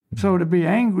So to be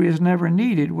angry is never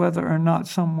needed, whether or not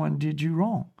someone did you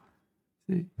wrong.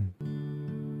 See?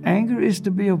 Anger is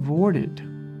to be avoided.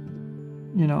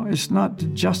 You know, it's not to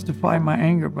justify my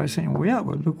anger by saying, well, yeah,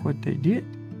 well, look what they did.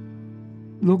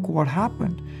 Look what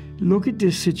happened. Look at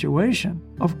this situation.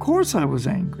 Of course I was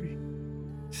angry.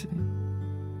 See?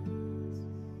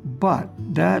 But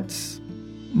that's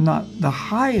not the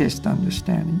highest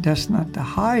understanding. That's not the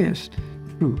highest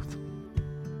truth.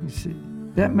 You see,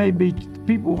 that may be,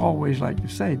 people always like to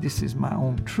say, this is my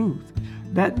own truth.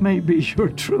 That may be your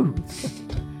truth.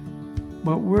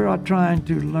 But we're trying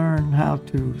to learn how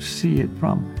to see it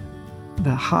from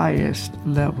the highest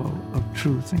level of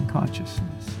truth and consciousness.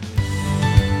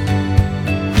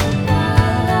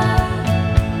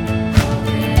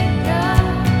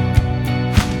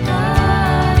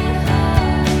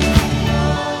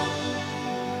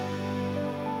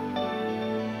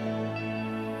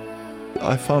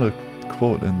 I found a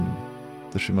quote in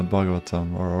the Srimad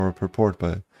Bhagavatam, or a purport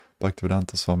by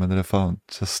Bhaktivedanta Swami, that I found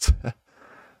just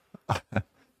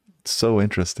so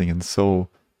interesting and so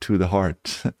to the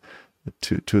heart,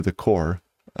 to the core.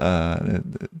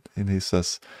 And he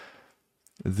says,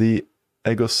 the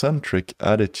egocentric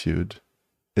attitude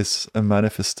is a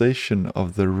manifestation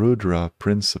of the Rudra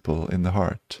principle in the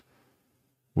heart,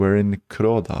 wherein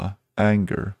Krodha,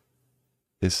 anger,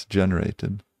 is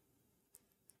generated.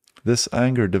 This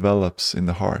anger develops in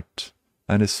the heart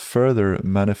and is further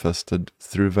manifested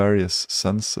through various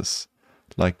senses,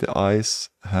 like the eyes,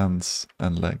 hands,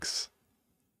 and legs.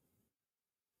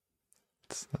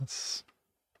 This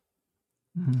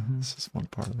is one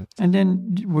part of it. And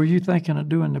then, were you thinking of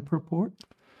doing the purport?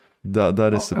 That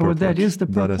is the purport. That is the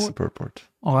purport? That is the purport.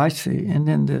 Oh, I see. And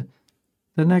then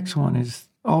the next one is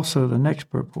also the next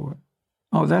purport.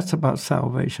 Oh, that's about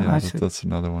salvation. Yeah, I see. That's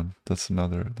another one. That's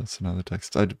another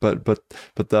text. But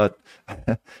that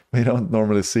we don't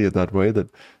normally see it that way. That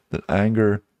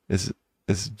anger is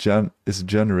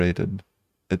generated.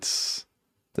 It's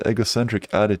the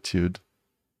egocentric attitude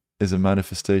is a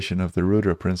manifestation of the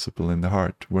Rudra principle in the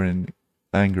heart, wherein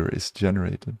anger is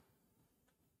generated.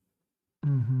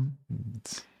 Mm-hmm.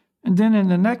 And then in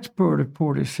the next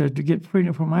purport, it said to get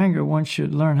freedom from anger, one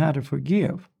should learn how to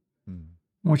forgive.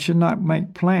 One should not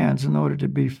make plans in order to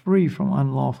be free from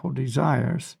unlawful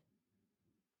desires.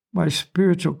 By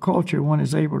spiritual culture, one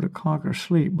is able to conquer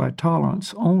sleep. By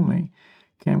tolerance only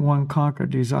can one conquer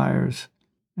desires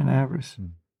and avarice.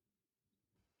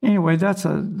 Anyway, that's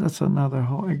another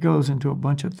whole. It goes into a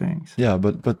bunch of things. Yeah,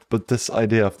 but this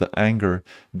idea of the anger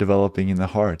developing in the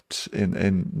heart,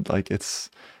 in like that's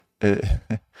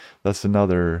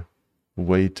another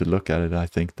way to look at it, I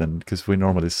think, then, because we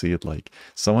normally see it like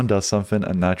someone does something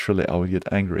and naturally I would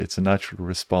get angry. It's a natural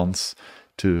response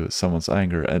to someone's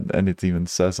anger, and it even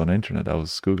says on the internet, I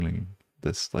was Googling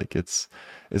this, like it's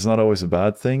not always a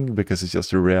bad thing, because it's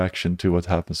just a reaction to what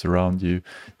happens around you.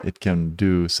 It can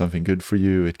do something good for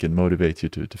you. It can motivate you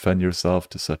to defend yourself,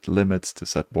 to set limits, to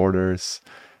set borders.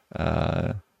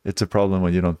 It's a problem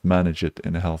when you don't manage it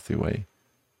in a healthy way.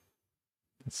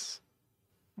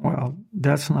 Well,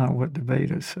 that's not what the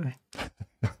Vedas say.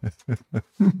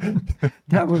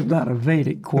 That was not a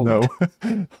Vedic quote. No.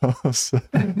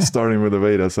 Starting with the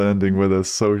Vedas and ending with a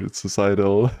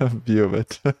societal view of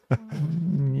it.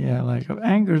 Yeah, like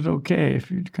anger's okay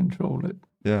if you control it.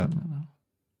 Yeah.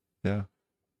 Yeah.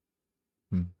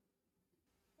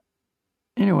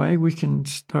 Anyway, we can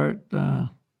start.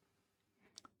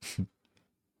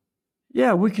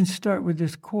 We can start with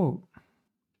this quote.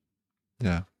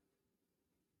 Yeah.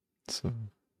 So,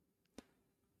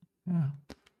 yeah.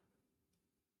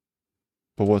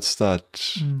 But what's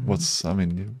that? What's, I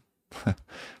mean,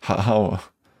 how?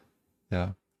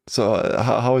 Yeah. So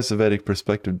how is the Vedic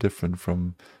perspective different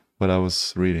from what I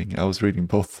was reading? I was reading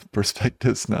both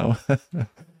perspectives now.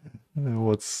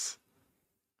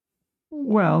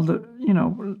 Well, the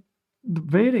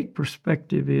Vedic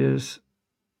perspective is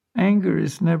anger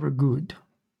is never good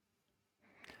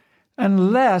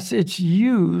unless it's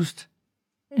used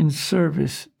in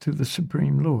service to the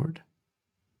Supreme Lord.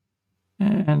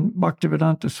 And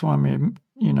Bhaktivedanta Swami,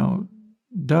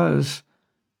 does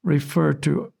refer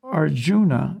to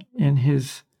Arjuna in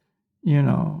his,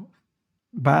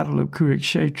 battle of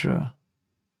Kurukshetra,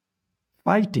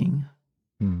 fighting,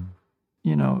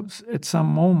 at some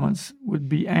moments would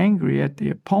be angry at the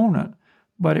opponent,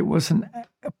 but it wasn't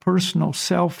a personal,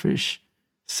 selfish,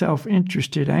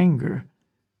 self-interested anger.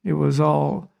 It was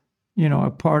all,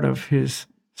 a part of his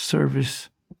service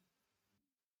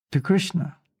to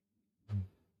Krishna.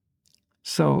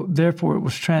 So therefore it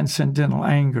was transcendental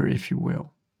anger, if you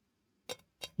will.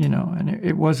 And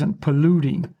it wasn't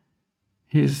polluting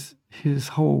his his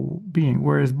whole being.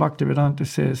 Whereas Bhaktivedanta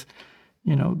says,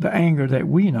 the anger that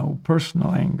we know,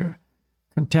 personal anger,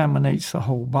 contaminates the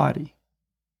whole body.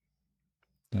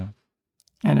 Yeah.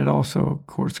 And it also, of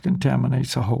course,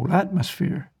 contaminates the whole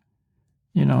atmosphere.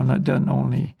 And it doesn't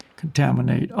only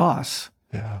contaminate us,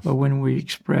 but when we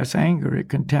express anger, it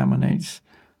contaminates,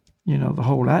 the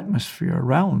whole atmosphere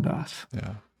around us,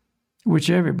 which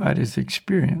everybody's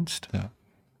experienced. Yeah.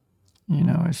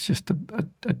 It's just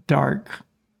a dark,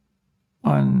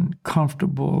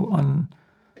 uncomfortable,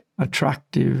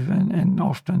 unattractive, and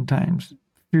oftentimes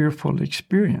fearful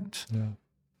experience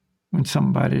when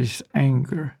somebody's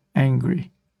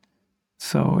angry.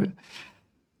 So,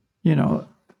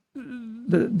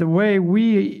 the way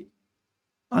we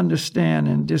understand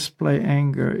and display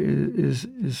anger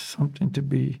is something to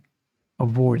be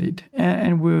avoided,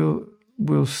 and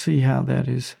we'll see how that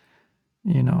is,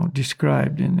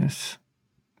 described in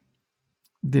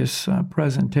this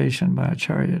presentation by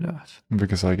Acharya Das.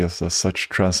 Because I guess such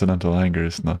transcendental anger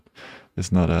is not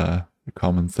a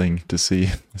common thing to see.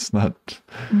 It's not.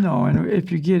 No, and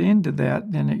if you get into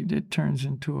that, then it turns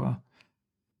into a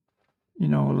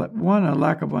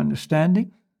lack of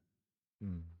understanding.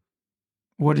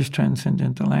 What is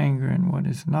transcendental anger and what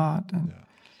is not, and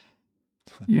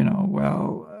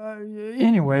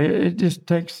anyway, it just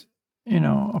takes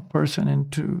a person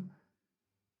into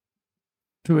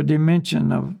a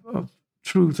dimension of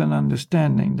truth and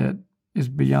understanding that is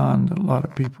beyond a lot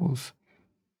of people's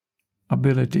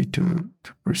ability to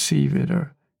perceive it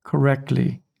or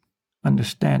correctly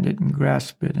understand it and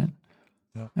grasp it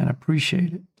and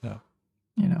appreciate it. Yeah.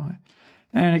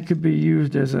 And it could be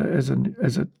used as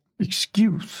a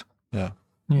excuse. Yeah.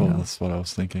 Well, that's what I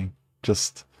was thinking.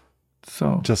 Just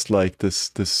like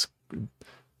this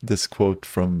quote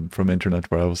from internet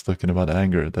where I was looking about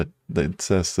anger, that it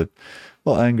says that,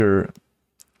 well, anger,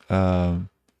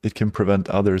 it can prevent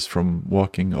others from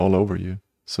walking all over you.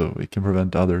 So it can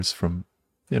prevent others from,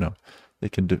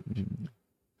 it can do.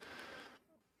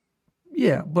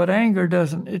 Yeah, but anger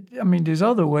doesn't. There's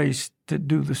other ways to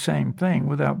do the same thing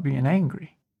without being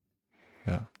angry.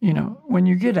 Yeah. When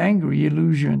you get angry, you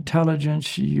lose your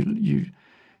intelligence. You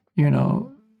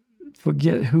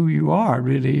forget who you are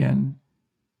really, and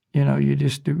you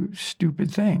just do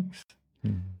stupid things.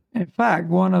 Mm-hmm. In fact,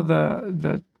 one of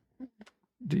the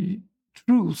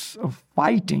truths of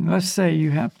fighting. Let's say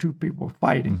you have two people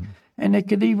fighting, mm-hmm. and they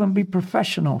could even be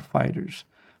professional fighters,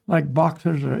 like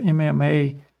boxers or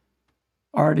MMA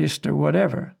artists or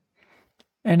whatever.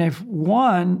 And if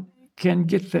one can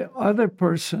get the other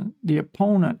person, the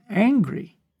opponent,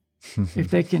 angry,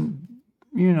 if they can,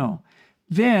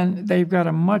 then they've got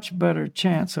a much better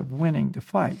chance of winning the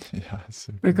fight. Yeah,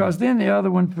 because then the other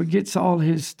one forgets all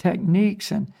his techniques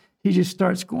and he just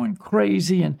starts going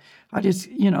crazy. And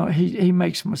he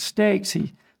makes mistakes.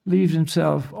 He leaves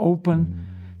himself open,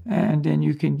 and then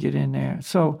you can get in there.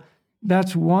 So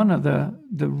that's one of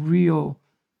the real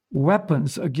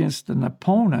weapons against an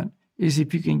opponent, is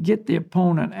if you can get the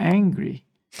opponent angry,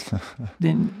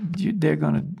 then they're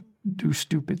going to do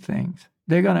stupid things.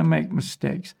 They're going to make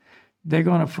mistakes. They're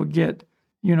going to forget,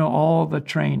 all the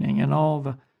training and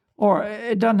or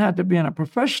it doesn't have to be in a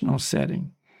professional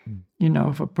setting.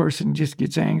 If a person just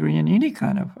gets angry in any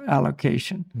kind of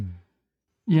allocation,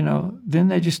 then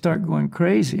they just start going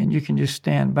crazy, and you can just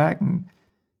stand back and,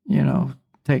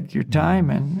 take your time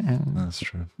and that's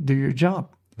true. Do your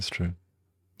job. That's true.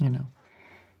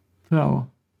 So,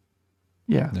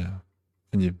 yeah.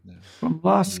 And from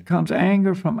loss comes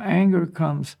anger. From anger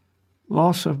comes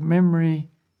loss of memory,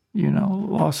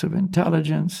 loss of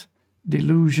intelligence,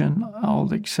 delusion,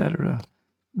 all etc.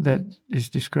 that is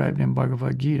described in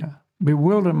Bhagavad Gita.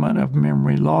 Bewilderment of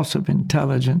memory, loss of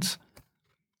intelligence,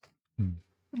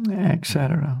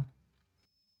 etc.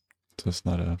 So it's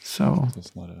not a. So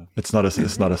it's not a.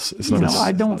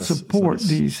 I don't support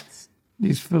these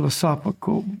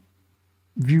philosophical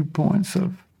viewpoints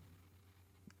of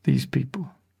these people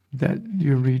that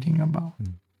you're reading about,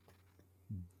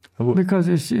 because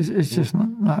it's just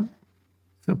not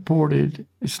supported.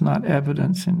 It's not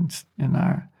evidence in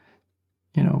our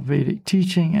Vedic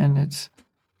teaching, and it's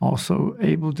also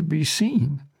able to be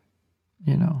seen.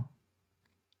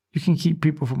 You can keep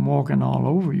people from walking all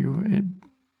over you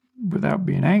without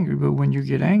being angry, but when you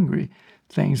get angry,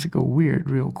 things go weird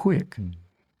real quick.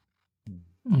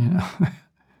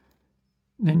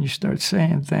 Then you start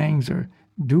saying things or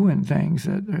doing things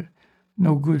that are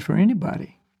no good for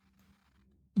anybody.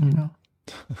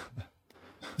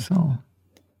 So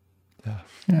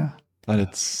yeah. And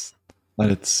it's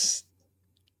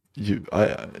could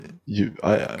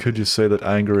you say that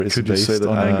anger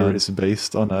is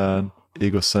based on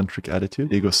egocentric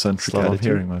attitude. Egocentric attitude. I'm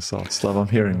hearing myself. Slav, I'm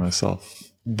hearing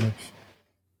myself.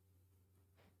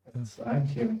 I'm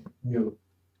hearing you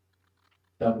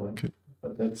doubling, Okay.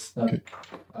 but that's not. Okay.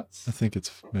 I think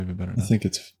it's maybe better now.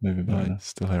 I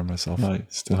still hear myself.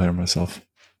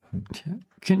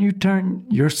 Can you turn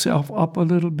yourself up a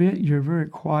little bit? You're very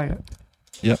quiet.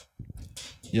 Yep.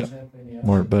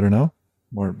 More better now?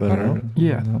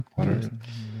 Yeah. No, better.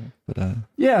 But,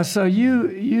 Yeah, so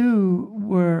you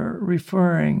were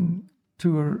referring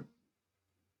to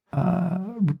a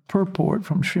purport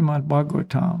from Srimad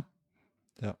Bhagavatam,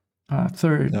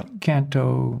 third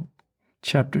canto,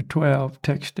 chapter 12,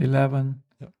 text 11.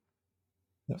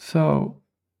 So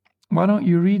why don't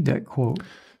you read that quote?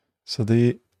 So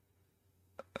the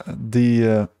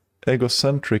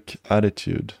egocentric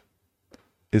attitude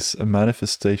is a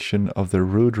manifestation of the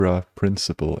Rudra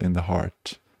principle in the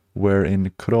heart,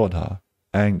 wherein Krodha,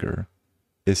 anger,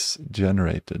 is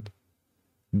generated.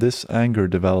 This anger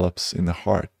develops in the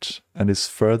heart and is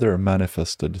further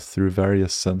manifested through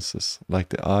various senses, like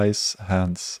the eyes,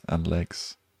 hands, and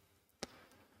legs.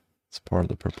 It's part of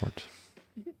the purport.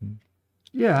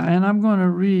 Yeah, and I'm going to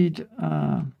read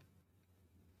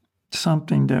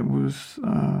something that was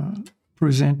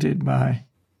presented by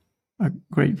a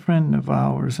great friend of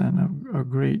ours and a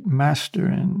great master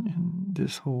in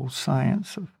this whole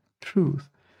science of truth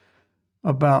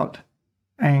about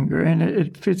anger. And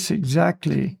it fits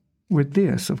exactly with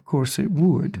this. Of course it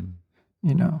would,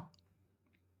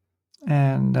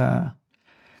 And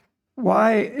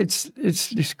why it's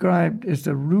described as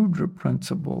the Rudra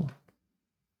principle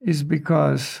is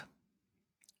because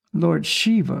Lord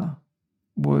Shiva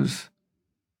was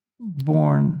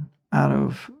born out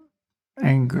of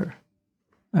anger.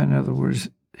 In other words,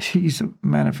 he's a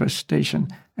manifestation.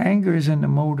 Anger is in the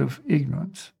mode of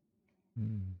ignorance.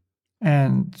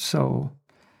 And so,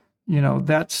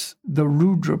 that's the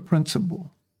Rudra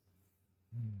principle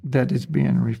that is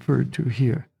being referred to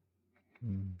here.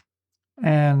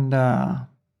 And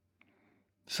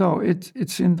so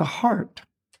it's in the heart,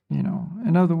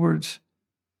 In other words,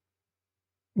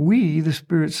 we, the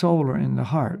spirit soul, are in the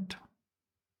heart.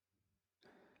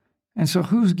 And so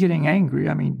who's getting angry?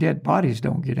 I mean, dead bodies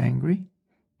don't get angry.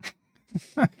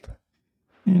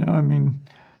 When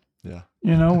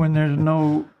there's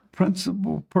no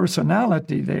principal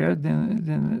personality there,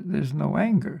 then there's no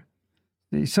anger.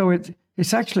 So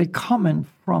it's actually coming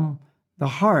from the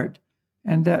heart,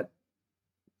 and that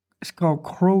is called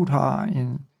Krodha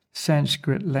in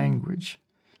Sanskrit language.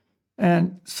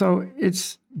 And so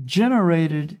it's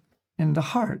generated in the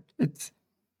heart. It's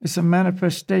a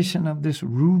manifestation of this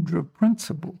Rudra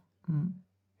principle.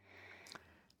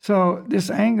 So this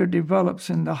anger develops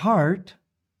in the heart,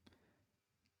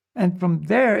 and from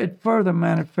there it further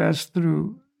manifests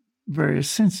through various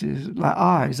senses, like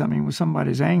eyes. I mean, when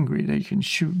somebody's angry, they can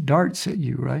shoot darts at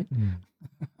you, right?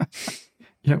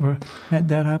 You ever had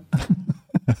that happen?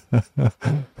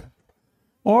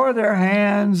 Or their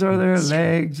hands or their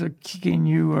legs are kicking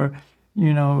you, or,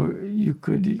 you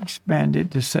could expand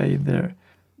it to say their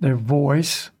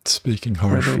voice. Speaking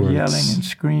harsh where they're words. Yelling and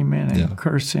screaming and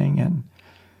cursing and,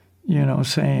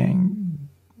 saying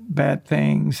bad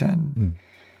things and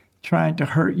trying to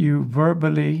hurt you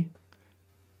verbally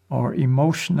or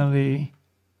emotionally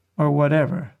or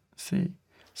whatever, see.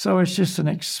 So it's just an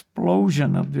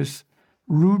explosion of this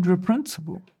Rudra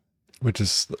principle. Which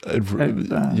is,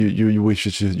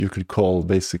 you could call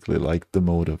basically like the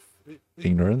mode of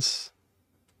ignorance.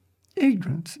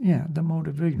 Ignorance, yeah, the mode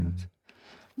of ignorance.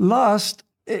 Lust,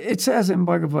 it says in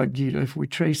Bhagavad Gita, if we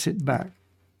trace it back,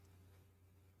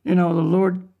 the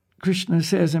Lord Krishna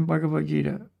says in Bhagavad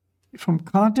Gita, from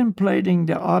contemplating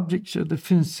the objects of the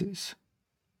senses,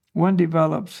 one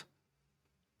develops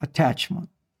attachment.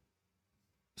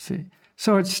 See?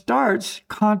 So it starts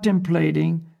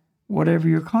contemplating whatever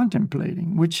you're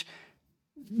contemplating, which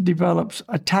develops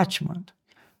attachment.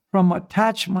 From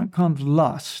attachment comes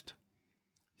lust.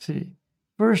 See?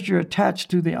 First you're attached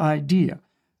to the idea.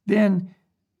 Then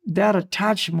that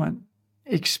attachment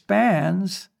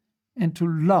expands into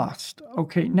lust.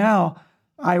 Okay, now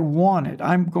I want it.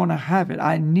 I'm going to have it.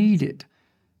 I need it.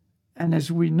 And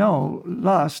as we know,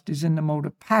 lust is in the mode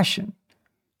of passion.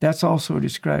 That's also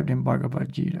described in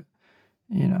Bhagavad Gita.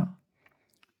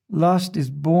 Lust is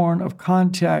born of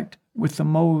contact with the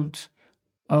modes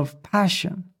of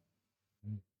passion.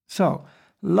 So,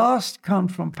 lust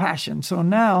comes from passion. So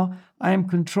now I am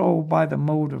controlled by the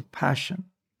mode of passion.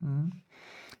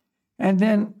 And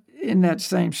then in that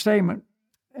same statement,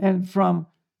 and from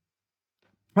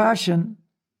passion,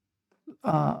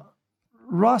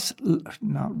 wrath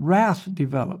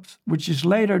develops, which is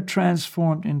later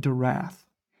transformed into wrath.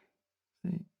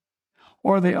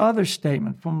 Or the other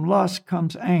statement, from lust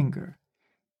comes anger.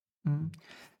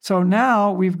 So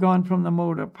now we've gone from the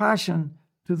mode of passion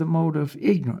to the mode of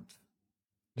ignorance.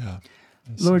 Yeah.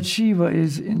 Lord Shiva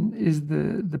is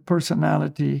the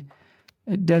personality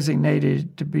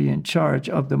designated to be in charge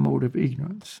of the mode of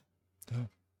ignorance. Yeah.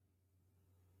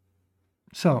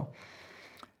 So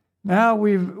now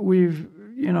we've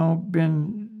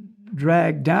been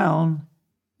dragged down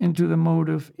into the mode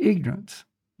of ignorance.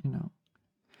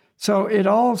 So it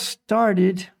all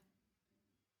started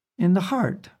in the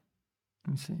heart.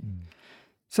 You see.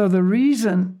 So the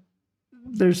reason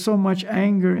there's so much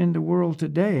anger in the world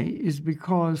today is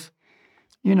because,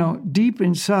 deep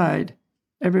inside,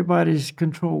 everybody's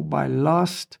controlled by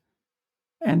lust,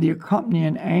 and the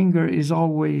accompanying anger is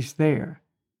always there.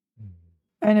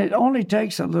 And it only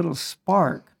takes a little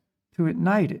spark to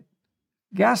ignite it.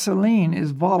 Gasoline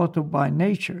is volatile by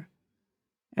nature,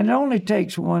 and it only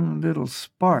takes one little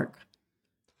spark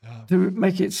to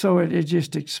make it so it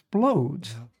just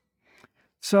explodes. Yeah.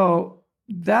 So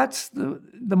that's the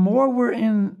more we're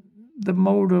in the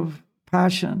mode of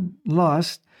passion,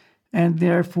 lust, and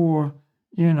therefore,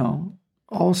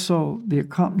 also the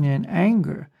accompanying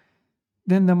anger,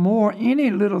 then the more any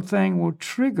little thing will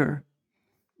trigger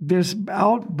this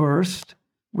outburst,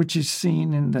 which is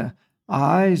seen in the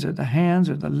eyes or the hands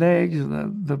or the legs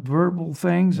or the verbal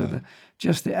things or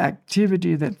just the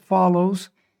activity that follows.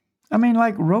 I mean,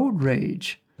 like road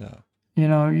rage. Yeah.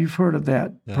 You've heard of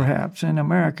that, perhaps. In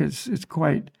America, it's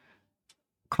quite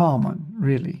common,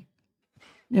 really.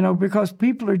 Because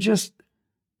people are just,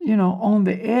 on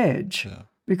the edge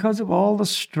because of all the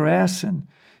stress and,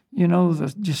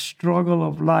 the just struggle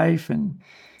of life, and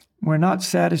we're not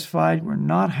satisfied, we're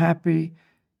not happy,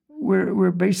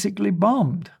 we're basically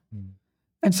bummed.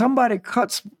 And somebody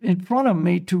cuts in front of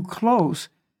me too close,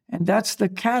 and that's the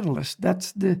catalyst,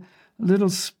 that's the little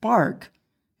spark.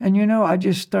 And, I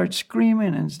just start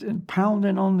screaming and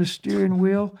pounding on the steering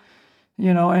wheel,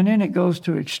 and then it goes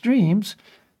to extremes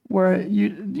where,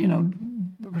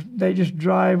 they just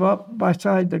drive up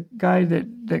beside the guy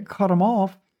that cut them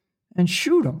off and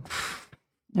shoot him.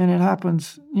 And it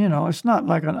happens, it's not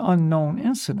like an unknown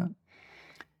incident.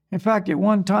 In fact, at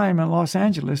one time in Los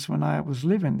Angeles, when I was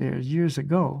living there years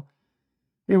ago,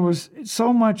 it was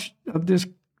so much of this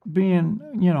being,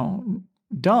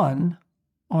 done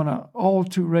on an all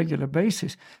too regular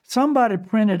basis. Somebody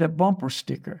printed a bumper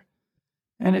sticker,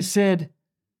 and it said,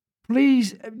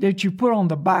 please, that you put on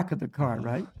the back of the car,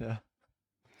 right? Yeah.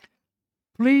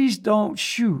 Please don't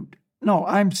shoot. No,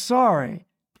 I'm sorry.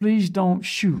 Please don't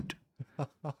shoot.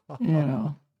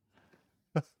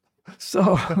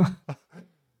 So,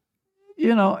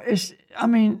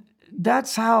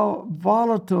 that's how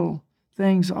volatile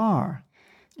things are.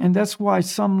 And that's why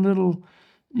some little,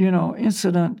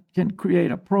 incident can create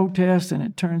a protest, and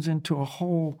it turns into a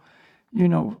whole,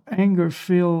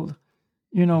 anger-filled,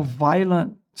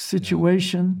 violent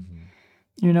situation.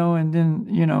 And then,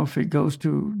 if it goes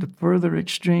to the further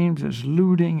extremes, there's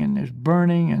looting and there's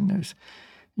burning and there's,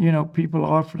 people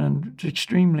often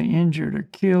extremely injured or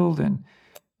killed. And,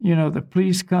 the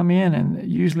police come in, and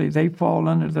usually they fall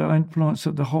under the influence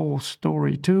of the whole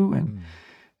story too. And,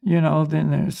 then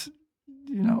there's,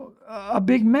 a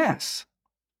big mess.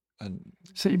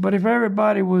 See, but if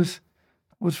everybody was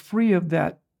free of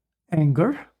that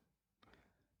anger,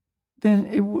 then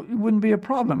it wouldn't be a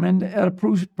problem. And a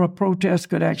protest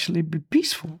could actually be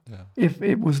peaceful if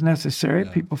it was necessary.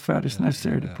 People felt it's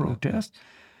necessary to protest.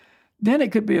 Then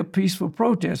it could be a peaceful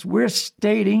protest. We're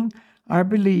stating our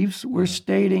beliefs. We're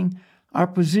stating our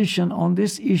position on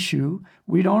this issue.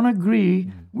 We don't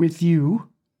agree with you.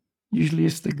 Usually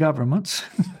it's the governments.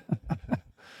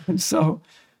 And so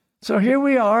here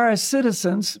we are as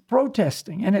citizens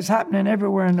protesting, and it's happening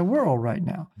everywhere in the world right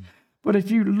now. But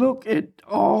if you look at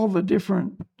all the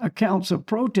different accounts of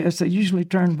protests, they usually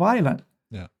turn violent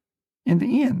in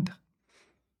the end.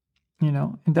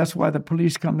 And that's why the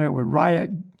police come there with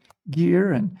riot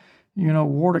gear and,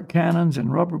 water cannons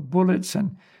and rubber bullets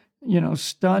and,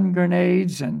 stun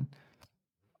grenades and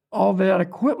all that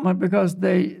equipment, because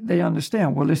they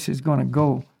understand, well, this is going to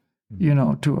go,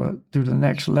 to the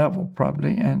next level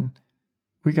probably, and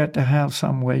we got to have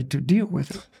some way to deal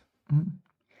with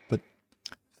it.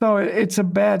 So it's a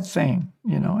bad thing,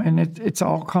 and it's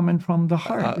all coming from the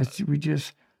heart. We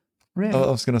just read. I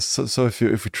was gonna. So if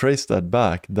we trace that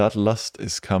back, that lust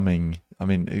is coming. I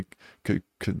mean, could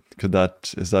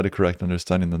that, is that a correct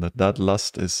understanding that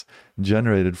lust is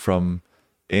generated from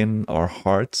in our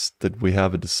hearts, that we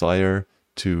have a desire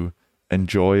to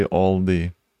enjoy all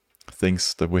the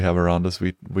things that we have around us.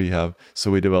 We have, so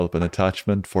we develop an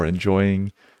attachment for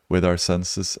enjoying with our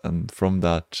senses, and from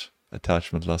that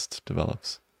attachment lust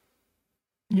develops.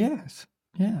 Yes,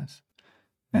 yes.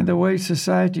 And the way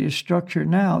society is structured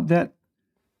now, that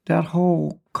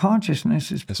whole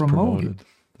consciousness is promoted.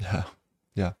 Yeah,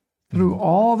 yeah. Through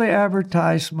all the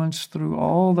advertisements, through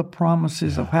all the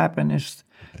promises of happiness,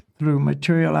 through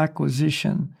material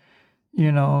acquisition,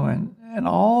 and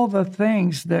all the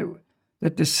things that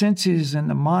the senses and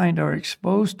the mind are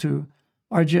exposed to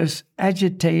are just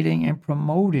agitating and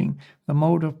promoting the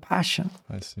mode of passion.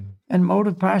 I see. And mode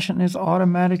of passion is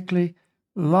automatically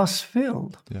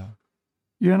lust-filled. Yeah.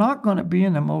 You're not going to be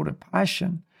in the mode of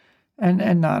passion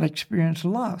and not experience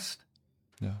lust.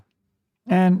 Yeah.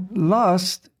 And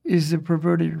lust is the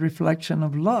perverted reflection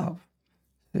of love.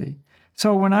 See?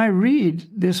 So when I read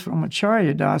this from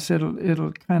Acharya Das,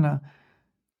 it'll kind of,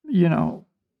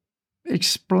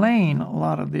 explain a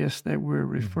lot of this that we're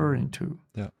referring to.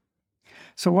 Yeah.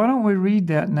 So why don't we read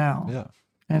that now? Yeah.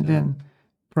 And then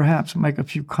perhaps make a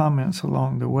few comments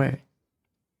along the way.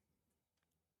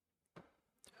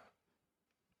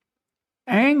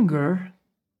 Anger,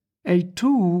 a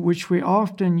tool which we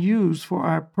often use for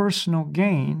our personal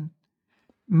gain,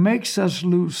 makes us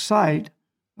lose sight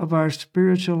of our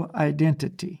spiritual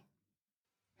identity.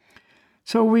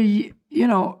 So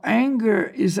anger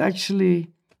is actually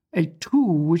a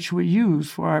tool which we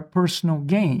use for our personal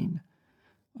gain.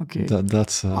 Okay,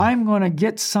 I'm going to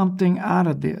get something out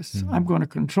of this. Mm-hmm. I'm going to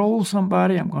control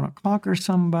somebody. I'm going to conquer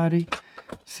somebody.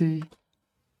 See,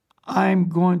 I'm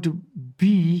going to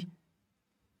be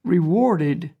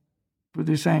rewarded for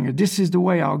this anger. This is the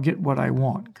way I'll get what I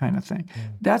want, kind of thing.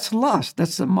 Mm. That's lust.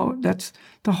 That's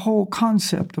the whole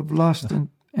concept of lust and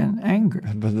anger.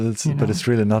 But it's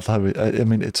really not how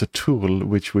it's a tool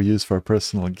which we use for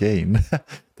personal gain.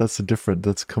 That's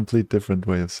a complete different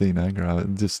way of seeing anger.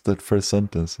 Just that first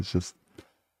sentence is just,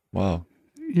 wow.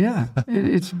 Yeah,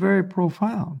 it's very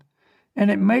profound.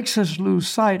 And it makes us lose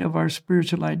sight of our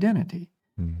spiritual identity.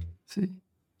 Mm. See?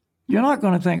 You're not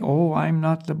going to think, I'm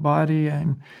not the body,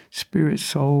 I'm spirit,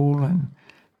 soul, and,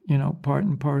 part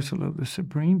and parcel of the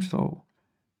Supreme Soul.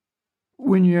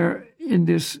 When you're in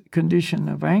this condition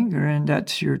of anger, and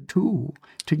that's your tool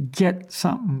to get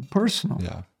something personal.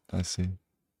 Yeah, I see.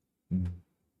 Mm.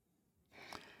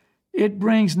 It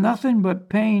brings nothing but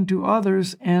pain to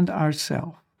others and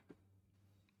ourselves.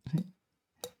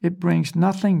 It brings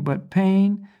nothing but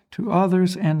pain to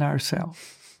others and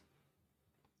ourselves.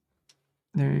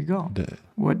 There you go.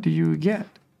 What do you get?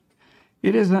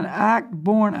 It is an act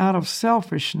born out of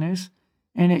selfishness,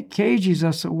 and it cages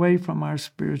us away from our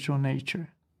spiritual nature.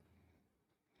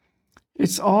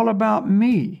 It's all about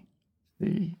me.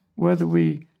 See, whether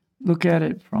we look at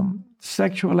it from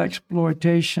sexual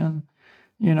exploitation,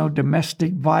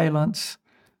 domestic violence,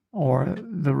 or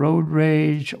the road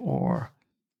rage, or,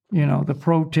 the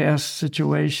protest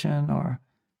situation, or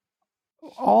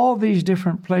all these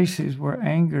different places where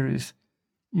anger is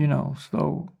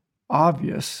so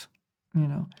obvious,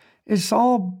 it's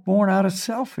all born out of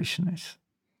selfishness.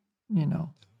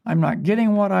 I'm not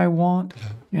getting what I want.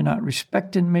 You're not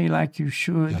respecting me like you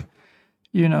should.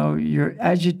 You're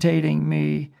agitating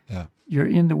me. You're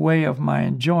in the way of my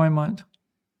enjoyment.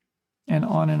 And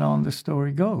on the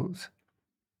story goes.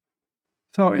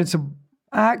 So it's an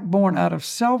act born out of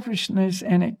selfishness,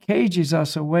 and it cages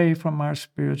us away from our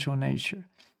spiritual nature.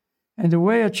 And the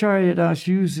way Acharya Das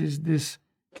uses this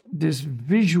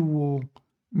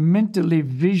mentally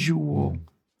visual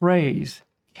phrase,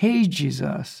 cages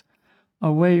us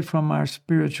away from our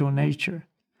spiritual nature.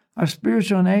 Our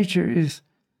spiritual nature is,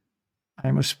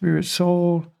 I'm a spirit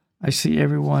soul. I see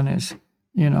everyone as,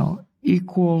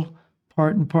 equal,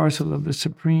 part and parcel of the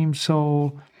Supreme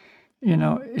Soul.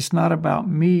 It's not about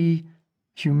me.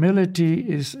 Humility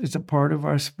is a part of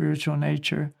our spiritual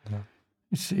nature. Yeah.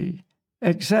 You see,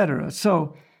 etc.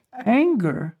 So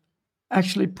anger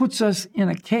actually puts us in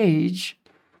a cage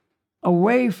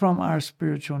away from our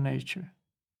spiritual nature.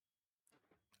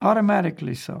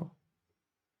 Automatically so.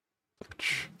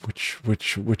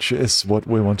 Which is what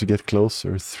we want to get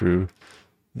closer through,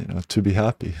 to be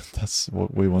happy. That's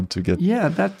what we want to get. Yeah,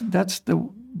 that's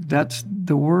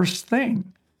the worst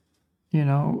thing.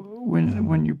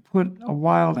 When you put a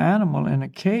wild animal in a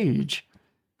cage,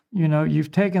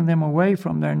 you've taken them away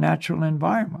from their natural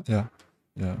environment. Yeah.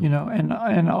 Yeah.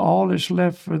 And all that's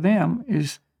left for them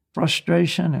is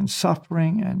frustration and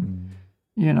suffering, and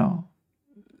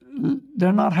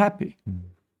they're not happy.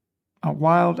 A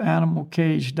wild animal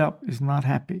caged up is not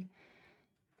happy.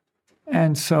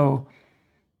 And so,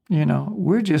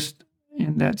 we're just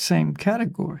in that same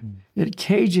category. It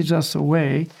cages us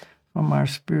away from our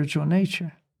spiritual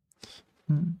nature,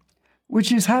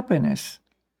 which is happiness.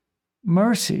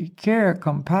 mercy, care,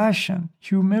 compassion,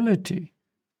 humility,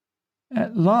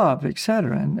 love,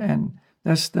 etc. And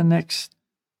that's the next,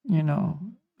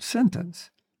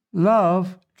 sentence.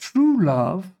 Love, true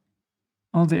love,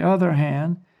 on the other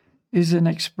hand, is an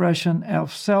expression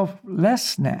of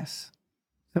selflessness.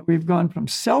 So we've gone from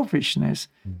selfishness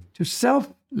to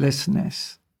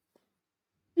selflessness.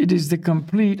 It is the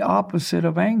complete opposite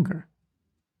of anger.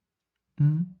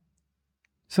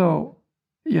 So,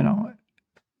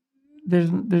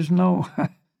 there's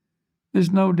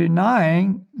no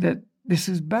denying that this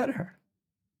is better.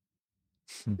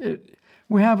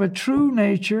 We have a true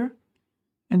nature,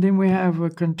 and then we have a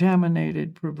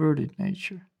contaminated, perverted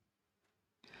nature.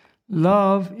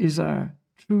 Love is our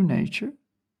true nature,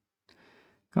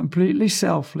 completely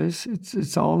selfless.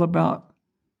 It's all about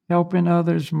helping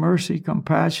others, mercy,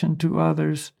 compassion to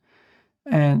others,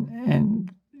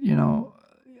 and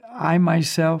I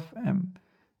myself am,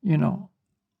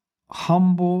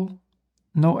 humble,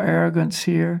 no arrogance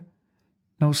here,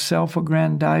 no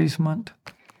self-aggrandizement.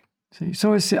 See,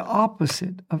 so it's the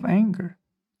opposite of anger.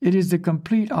 It is the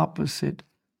complete opposite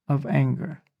of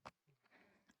anger.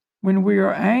 When we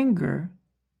are angry,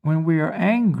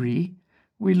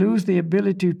 we lose the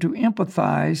ability to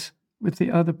empathize with the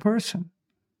other person.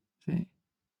 See,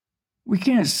 we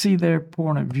can't see their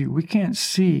point of view. We can't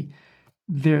see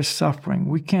their suffering.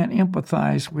 We can't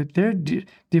empathize with their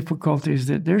difficulties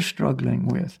that they're struggling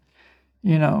with.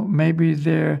 Maybe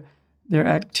their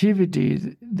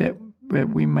activity that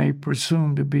we may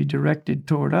presume to be directed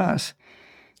toward us.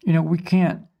 We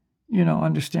can't,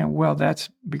 understand, well, that's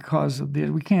because of this.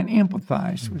 We can't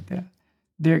empathize with that.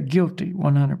 They're guilty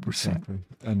 100%. Exactly.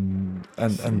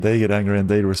 And they get angry and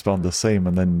they respond the same,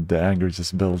 and then the anger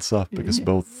just builds up because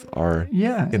both are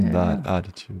in that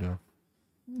attitude.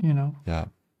 Yeah.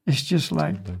 It's just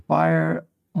like fire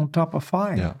on top of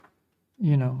fire.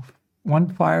 Yeah. One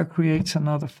fire creates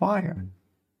another fire.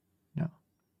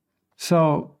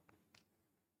 So,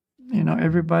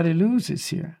 everybody loses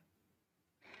here.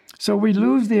 So we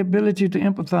lose the ability to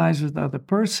empathize with the other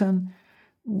person.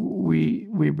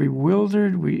 We're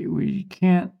bewildered. We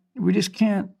just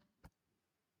can't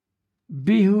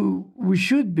be who we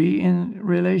should be in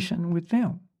relation with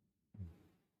them.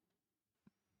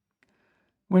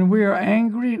 When we are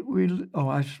angry,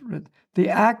 the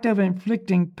act of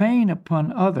inflicting pain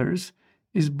upon others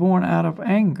is born out of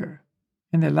anger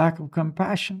and the lack of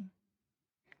compassion.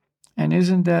 And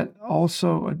isn't that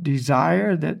also a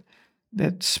desire that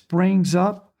springs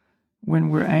up when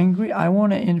we're angry? I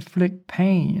want to inflict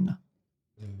pain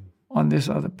on this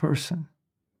other person.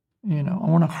 I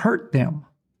want to hurt them.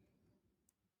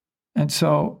 And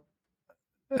so,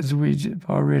 as we've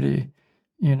already,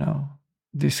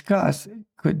 discussed, it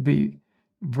could be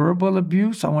verbal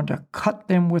abuse. I want to cut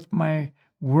them with my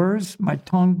words. My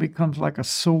tongue becomes like a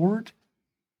sword.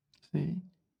 See,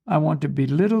 I want to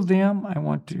belittle them. I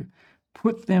want to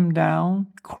put them down,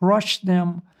 crush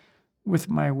them with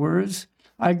my words.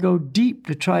 I go deep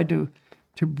to try to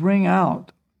bring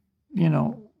out,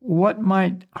 what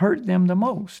might hurt them the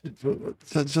most.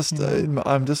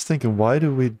 I'm just thinking, why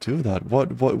do we do that?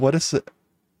 What is it?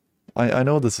 I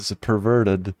know this is a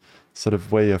perverted sort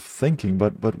of way of thinking,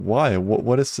 but why?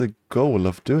 What is the goal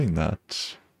of doing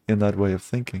that in that way of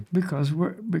thinking? Because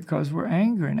we're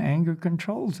angry, and anger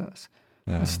controls us.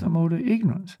 Yeah. That's the mode of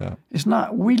ignorance. Yeah. It's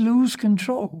not, we lose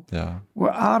control. Yeah. We're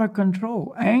out of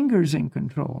control. Anger's in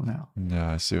control now.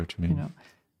 Yeah, I see what you mean.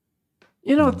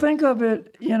 Think of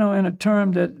it, in a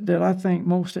term that I think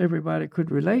most everybody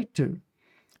could relate to.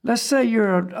 Let's say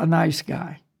you're a nice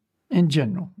guy in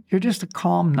general. You're just a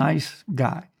calm, nice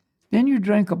guy. Then you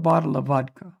drink a bottle of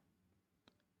vodka.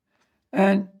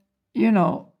 And,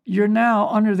 you're now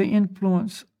under the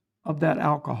influence of that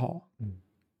alcohol.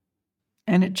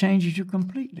 And it changes you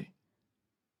completely.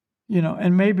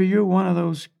 And maybe you're one of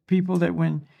those people that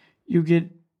when you get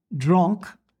drunk,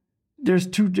 there's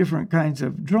two different kinds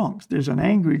of drunks. There's an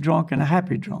angry drunk and a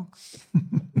happy drunk.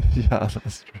 Yeah,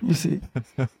 that's true. You see.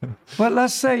 But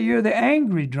let's say you're the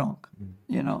angry drunk,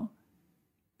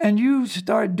 and you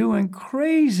start doing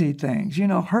crazy things,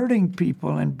 hurting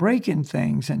people and breaking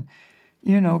things and,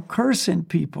 cursing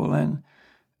people and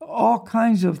all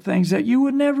kinds of things that you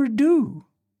would never do.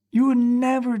 You would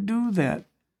never do that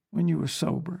when you were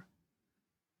sober.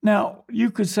 Now, you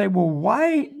could say, well,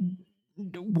 why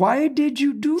did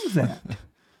you do that?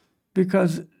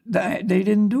 Because they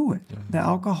didn't do it. Yeah. The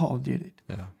alcohol did it.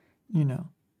 Yeah.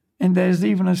 And there's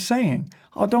even a saying,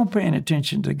 don't pay any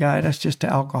attention to the guy, that's just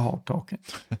the alcohol talking.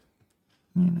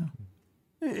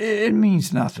 It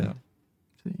means nothing. Yeah.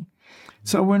 See?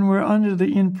 So when we're under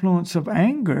the influence of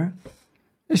anger,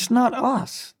 it's not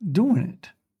us doing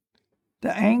it.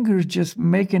 The anger is just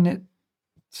making it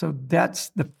so that's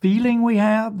the feeling we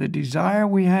have, the desire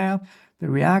we have, the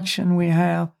reaction we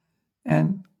have,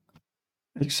 and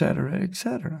et cetera, et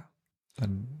cetera.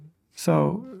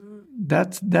 So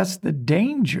that's the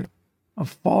danger of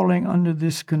falling under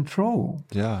this control.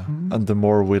 Yeah. Mm-hmm. And the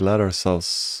more we let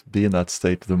ourselves be in that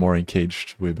state, the more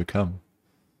engaged we become.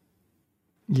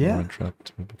 Yeah. The more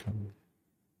entrapped we become.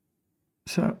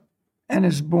 So, and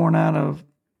it's born out of,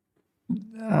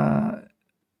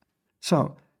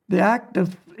 so the act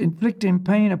of inflicting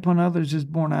pain upon others is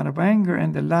born out of anger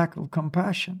and the lack of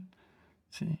compassion.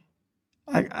 See,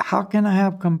 how can I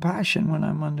have compassion when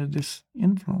I'm under this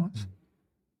influence?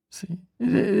 See,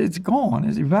 it's gone,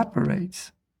 it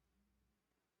evaporates.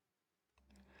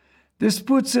 This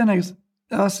puts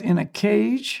us in a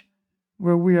cage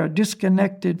where we are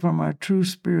disconnected from our true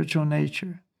spiritual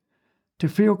nature. To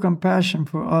feel compassion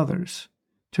for others,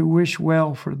 to wish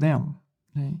well for them.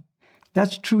 See?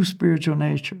 That's true spiritual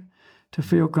nature. To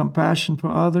feel compassion for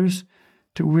others,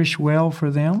 to wish well for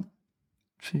them.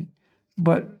 See,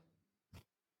 but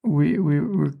we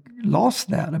lost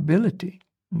that ability.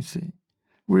 You see,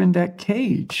 we're in that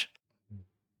cage.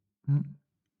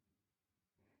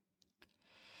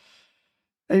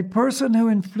 A person who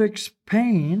inflicts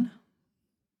pain.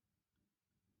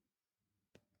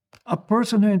 A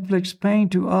person who inflicts pain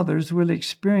to others will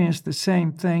experience the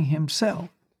same thing himself.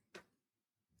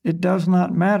 It does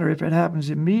not matter if it happens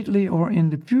immediately or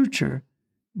in the future,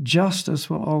 justice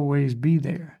will always be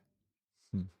there.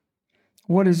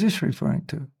 What is this referring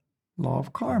to? Law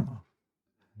of karma.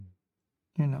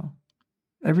 You know,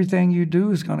 everything you do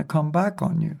is going to come back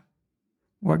on you.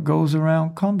 What goes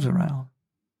around comes around.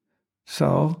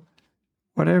 So,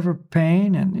 whatever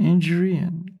pain and injury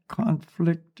and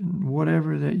conflict and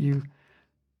whatever that you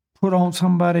put on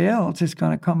somebody else, it's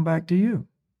going to come back to you.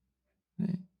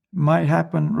 It might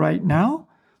happen right now,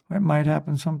 or it might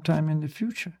happen sometime in the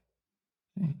future.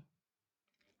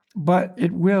 But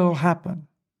it will happen.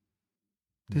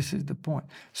 This is the point.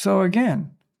 So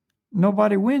again,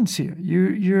 nobody wins here.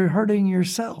 You're hurting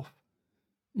yourself.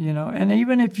 You know, and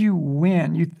even if you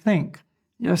win, you think,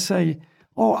 you say,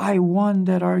 oh, I won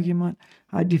that argument.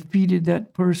 I defeated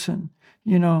that person.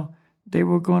 You know, they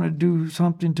were going to do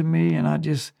something to me and I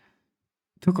just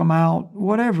took them out,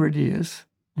 whatever it is,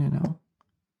 you know.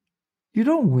 You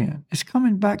don't win. It's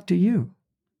coming back to you.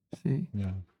 See?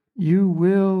 Yeah. You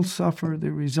will suffer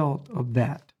the result of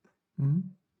that. Mm-hmm.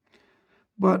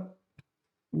 But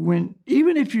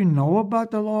even if you know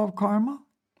about the law of karma,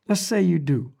 let's say you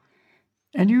do,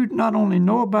 and you not only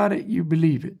know about it, you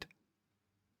believe it.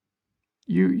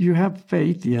 You have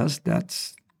faith, yes,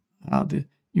 that's how the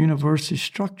universe is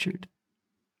structured.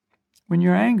 When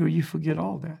you're angry, you forget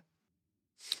all that.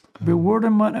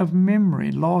 Bewilderment of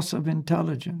memory, loss of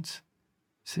intelligence.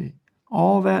 See,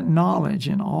 all that knowledge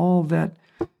and all that,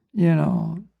 you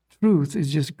know, truth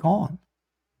is just gone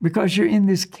because you're in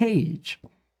this cage.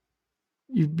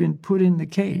 You've been put in the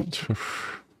cage.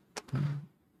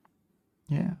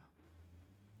 Yeah.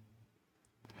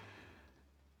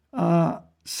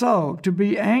 So, to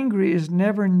be angry is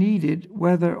never needed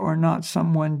whether or not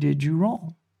someone did you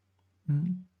wrong.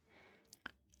 Mm-hmm.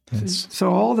 Yes.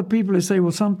 So all the people that say,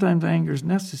 well, sometimes anger is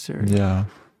necessary. Yeah.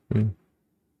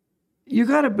 You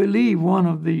got to believe one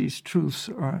of these truths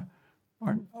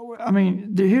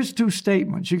here's two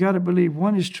statements. You got to believe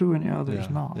one is true and the other is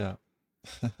not. Yeah.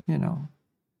 You know.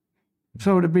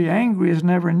 So to be angry is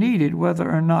never needed whether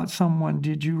or not someone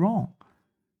did you wrong.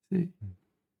 See?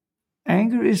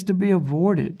 Anger is to be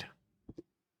avoided.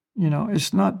 You know,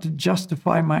 it's not to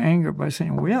justify my anger by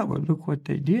saying, well, yeah, but look what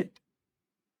they did.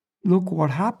 Look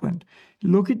what happened.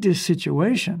 Look at this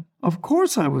situation. Of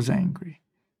course I was angry.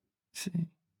 See?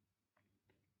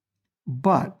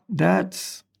 But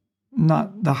that's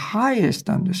not the highest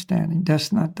understanding.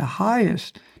 That's not the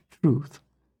highest truth.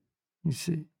 You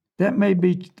see? That may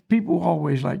be, people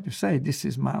always like to say, this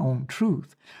is my own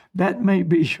truth. That may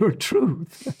be your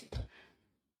truth.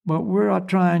 But we're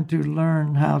trying to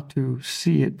learn how to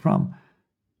see it from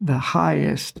the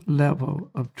highest level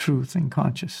of truth and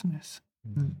consciousness.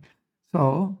 Mm-hmm.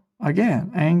 So,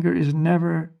 again, anger is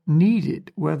never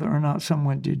needed whether or not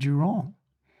someone did you wrong.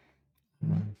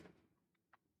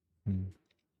 Mm-hmm.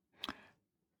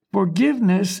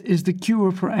 Forgiveness is the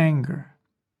cure for anger.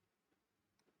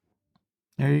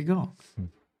 There you go. Mm-hmm.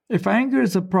 If anger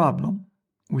is a problem,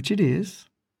 which it is,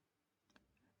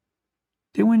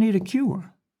 then we need a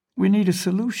cure. We need a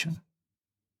solution.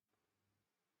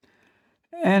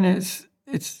 And it's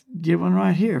given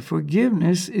right here.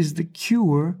 Forgiveness is the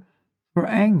cure for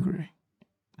anger.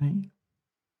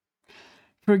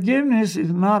 Forgiveness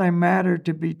is not a matter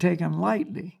to be taken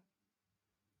lightly.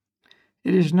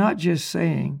 it is not just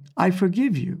saying, I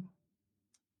forgive you.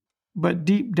 But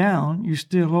deep down, you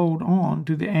still hold on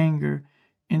to the anger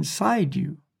inside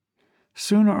you.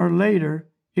 Sooner or later,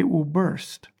 it will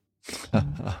burst.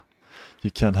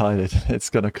 You can't hide it. It's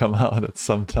going to come out at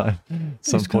some time,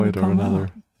 some point or another.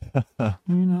 You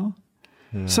know?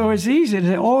 Yeah. So it's easy to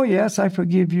say, oh, yes, I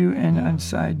forgive you. And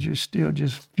inside, you're still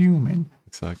just fuming.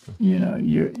 Exactly. You know,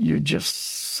 you're just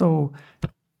so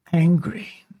angry.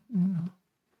 You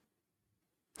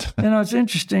know, it's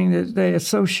interesting that they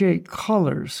associate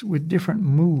colors with different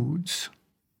moods.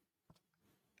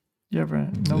 You ever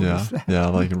notice that? Yeah,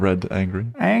 like red, angry.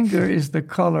 Anger is the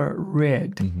color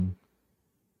red. Mm-hmm.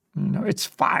 You know, it's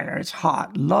fire, it's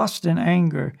hot. Lust and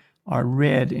anger are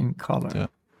red in color. Yeah.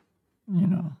 You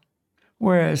know,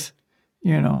 whereas,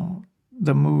 you know,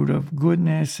 the mood of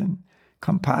goodness and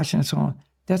compassion and so on,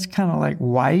 that's kind of like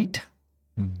white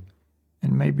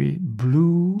and maybe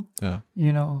blue,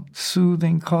 you know,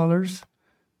 soothing colors,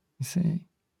 you see.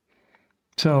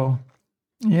 So,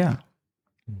 yeah,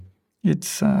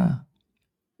 it's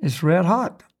red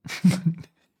hot. And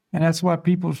that's why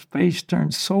people's face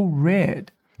turns so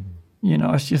red. You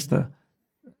know, it's just the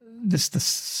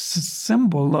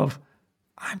symbol of,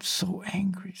 I'm so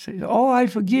angry. Say, oh, I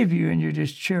forgive you, and you're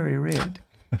just cherry red.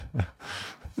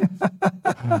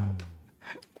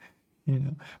 You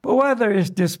know, but whether it's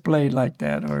displayed like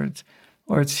that or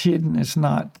it's hidden, it's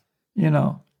not. You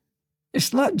know,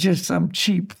 it's not just some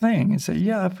cheap thing. And say,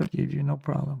 yeah, I forgive you, no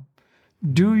problem.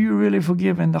 Do you really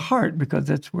forgive in the heart? Because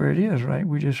that's where it is, right?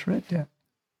 We just read that.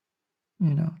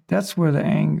 You know, that's where the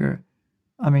anger.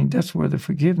 That's where the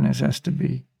forgiveness has to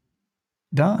be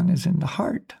done, is in the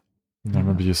heart. I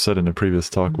remember you said in a previous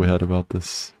talk we had about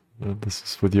this. This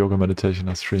is with yoga meditation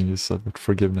on stream. You said that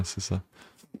forgiveness is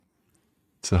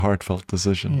it's a heartfelt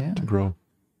decision to grow.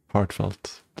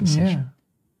 Heartfelt decision.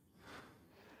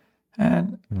 Yeah.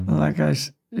 And like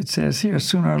it says here,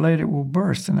 sooner or later it will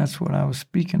burst, and that's what I was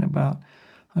speaking about.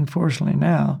 Unfortunately,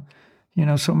 now, you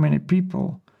know, so many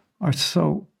people are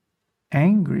so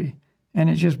angry, and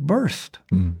it just burst.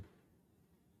 You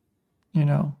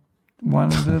know, one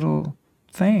little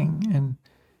thing, and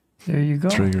there you go.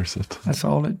 Triggers it. That's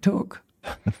all it took.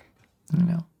 You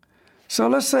know. So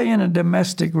let's say in a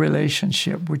domestic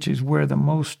relationship, which is where the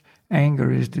most anger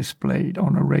is displayed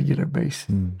on a regular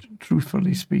basis,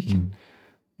 truthfully speaking,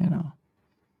 you know,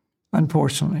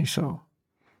 unfortunately so.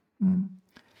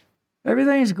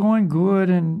 Everything's going good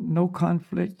and no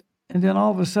conflict, and then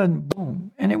all of a sudden,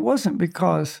 boom. And it wasn't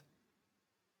because,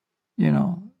 you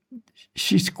know,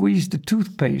 she squeezed the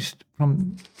toothpaste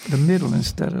from the middle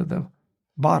instead of the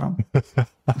bottom.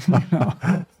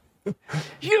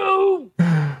 You know?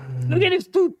 You look at his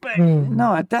toothpaste.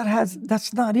 No,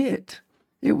 that's not it.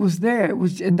 It was there.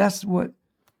 And that's what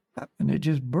happened. It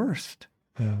just burst.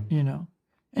 Yeah. You know.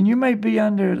 And you may be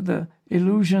under the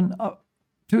illusion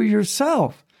to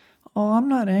yourself, oh, I'm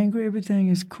not angry, everything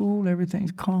is cool,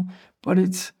 everything's calm, but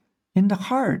it's in the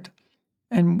heart.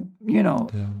 And, you know,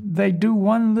 they do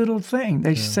one little thing.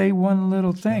 They say one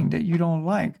little thing that you don't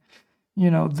like. You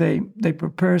know, they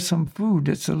prepare some food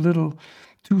that's a little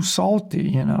too salty,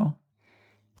 you know.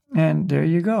 And there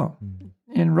you go.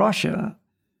 In Russia,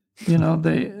 you know,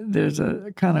 there's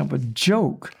a kind of a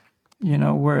joke, you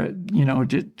know, where, you know,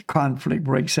 conflict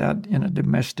breaks out in a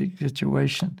domestic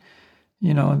situation,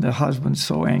 you know, and the husband's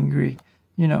so angry,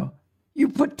 you know, you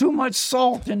put too much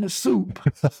salt in the soup.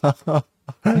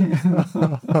 And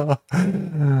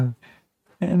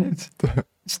it's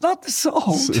not the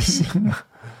salt.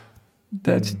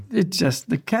 It's just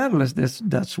the catalyst.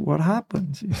 That's what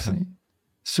happens, you see.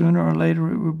 Sooner or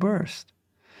later it will burst.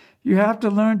 You have to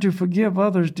learn to forgive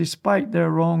others despite their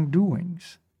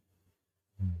wrongdoings.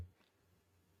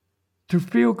 To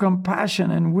feel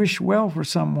compassion and wish well for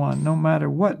someone no matter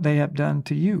what they have done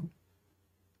to you.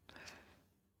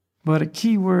 But a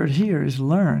key word here is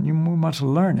learn. We must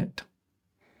learn it.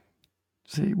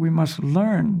 See, we must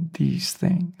learn these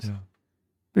things. Yeah.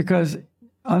 Because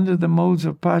under the modes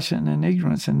of passion and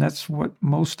ignorance, and that's what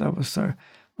most of us are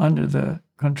under the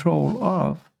control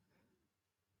of,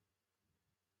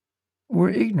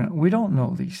 we're ignorant. We don't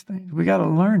know these things. We got to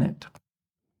learn it.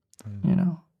 You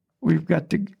know, we've got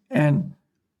to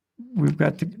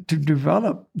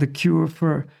develop the cure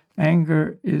for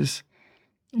anger is,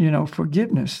 you know,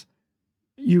 forgiveness.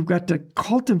 You've got to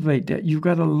cultivate that. You've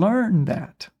got to learn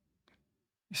that.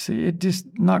 You see, it's just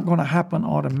not going to happen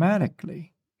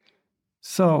automatically.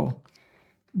 So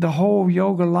the whole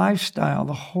yoga lifestyle,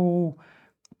 the whole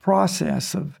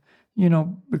process of, you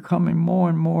know, becoming more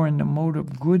and more in the mode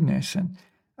of goodness and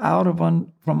out of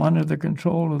from under the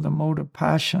control of the mode of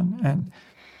passion and,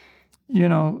 you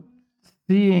know,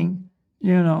 seeing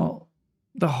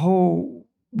the whole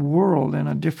world in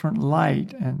a different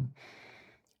light and,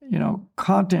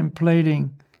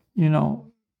 contemplating,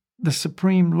 the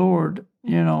Supreme Lord,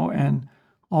 and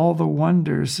all the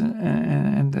wonders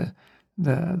and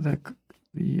the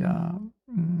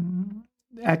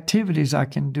activities I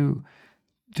can do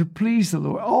to please the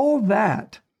Lord. All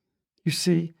that, you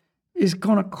see, is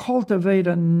going to cultivate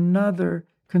another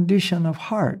condition of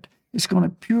heart. It's going to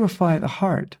purify the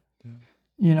heart.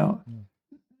 The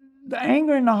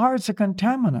anger in the heart's a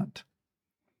contaminant.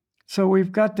 So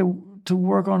we've got to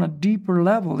work on a deeper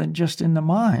level than just in the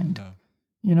mind.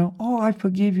 I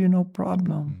forgive you, no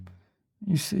problem.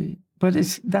 You see. But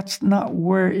that's not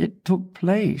where it took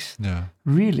place. Yeah.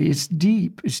 Really, it's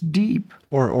deep. It's deep.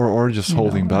 Or just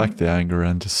holding back the anger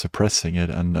and just suppressing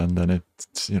it, and then it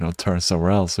turns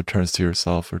somewhere else, or turns to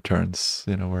yourself, or turns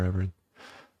wherever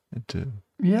into.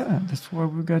 Yeah, that's where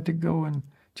we've got to go and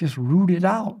just root it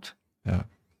out. Yeah.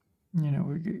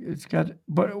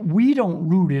 But we don't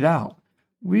root it out.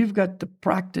 We've got to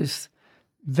practice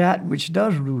that which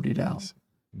does root it out.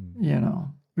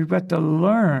 We've got to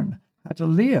learn how to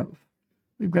live.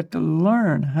 We've got to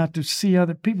learn how to see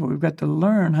other people. We've got to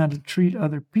learn how to treat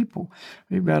other people.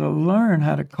 We've got to learn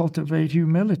how to cultivate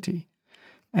humility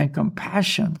and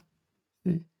compassion.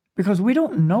 Because we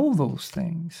don't know those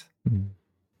things. Mm-hmm.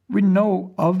 We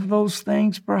know of those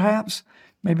things, perhaps.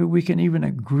 Maybe we can even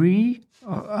agree.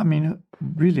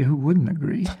 Really, who wouldn't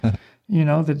agree?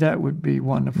 That would be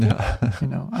wonderful.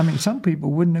 Yeah. Some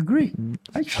people wouldn't agree.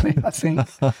 Actually, I think,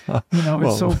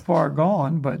 it's so far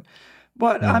gone, but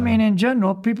in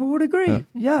general, people would agree.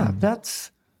 Yeah,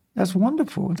 that's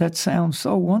wonderful. That sounds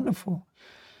so wonderful.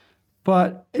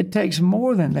 But it takes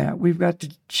more than that. We've got to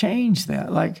change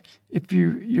that. Like if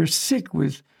you're sick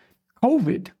with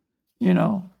COVID,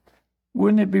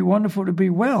 wouldn't it be wonderful to be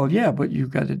well? Yeah, but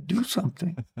you've got to do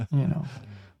something,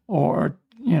 or,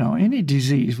 any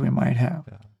disease we might have,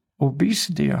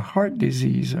 obesity or heart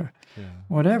disease or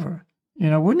whatever.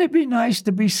 Wouldn't it be nice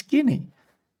to be skinny,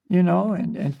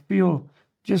 and feel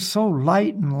just so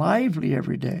light and lively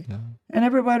every day? Yeah. And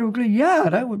everybody would agree,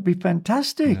 that would be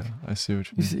fantastic. Yeah, I see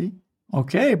what you mean. You see?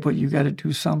 Okay, but you got to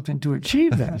do something to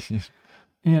achieve that.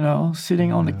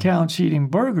 Sitting on the couch eating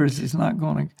burgers is not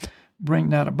going to bring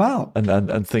that about.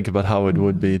 And think about how it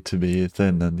would be to be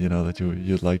thin, and that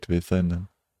you'd like to be thin, and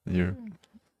you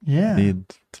need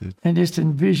to. And just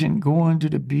envision going to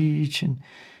the beach, and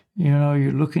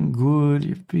you're looking good,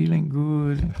 you're feeling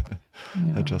good,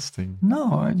 adjusting.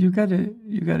 No, you got to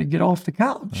get off the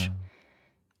couch.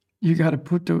 You got to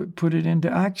put it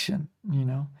into action.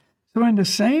 So in the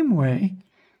same way,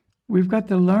 we've got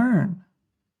to learn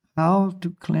how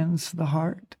to cleanse the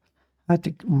heart, how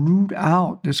to root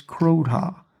out this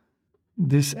krodha,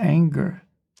 this anger,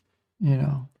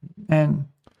 and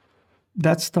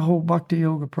that's the whole bhakti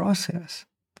yoga process.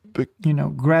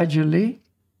 Gradually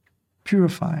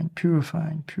purifying.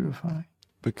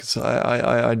 Because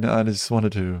I just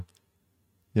wanted to,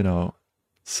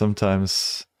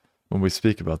 sometimes when we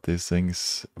speak about these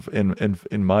things,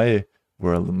 in my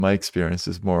world, my experience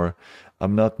is more,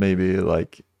 I'm not maybe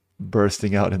like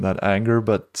bursting out in that anger,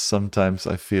 but sometimes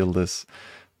I feel this,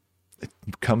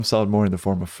 it comes out more in the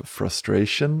form of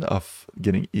frustration, of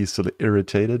getting easily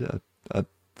irritated at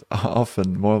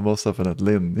most often at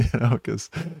Lynn, because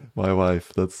my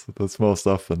wife, that's most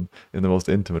often in the most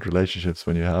intimate relationships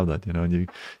when you have that, and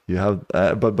you have,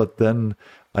 but then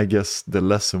I guess the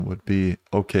lesson would be,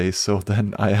 okay, so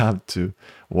then I have to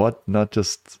not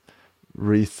just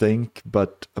rethink,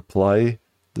 but apply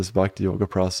this bhakti yoga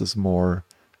process more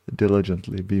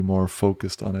diligently, be more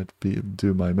focused on it,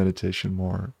 do my meditation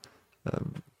more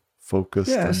focused.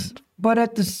 Yes, but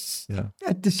at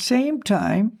the same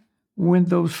time, when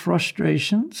those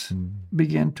frustrations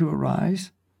begin to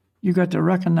arise, you got to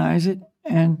recognize it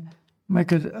and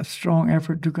make a strong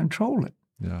effort to control it.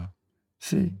 Yeah.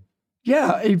 See?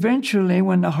 Yeah, eventually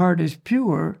when the heart is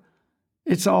pure,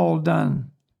 it's all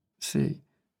done. See?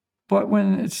 But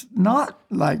when it's not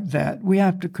like that, we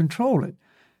have to control it.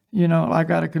 I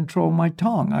got to control my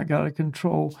tongue. I got to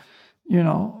control,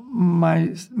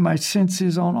 my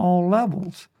senses on all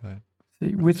levels. Right.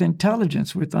 See? With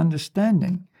intelligence, with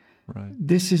understanding. Right.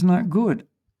 This is not good.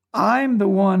 I'm the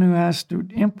one who has to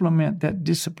implement that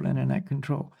discipline and that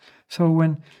control. So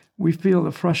when we feel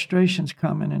the frustrations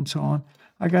coming and so on,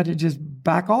 I got to just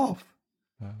back off,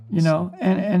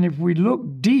 and if we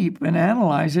look deep and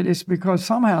analyze it, it's because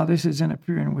somehow this is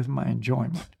interfering with my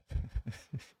enjoyment.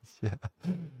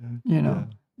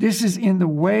 This is in the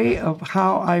way of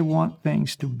how I want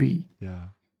things to be. Yeah.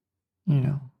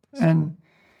 And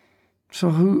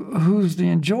so who's the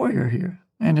enjoyer here?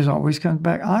 And it always comes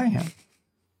back, I am.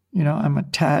 I'm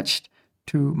attached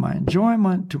to my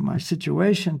enjoyment, to my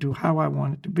situation, to how I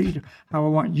want it to be, to how I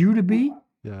want you to be.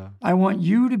 Yeah. I want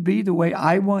you to be the way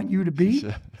I want you to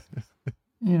be,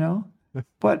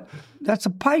 But that's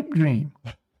a pipe dream,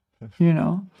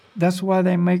 That's why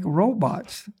they make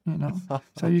robots,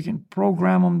 so you can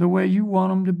program them the way you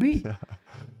want them to be.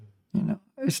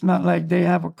 It's not like they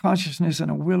have a consciousness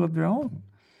and a will of their own,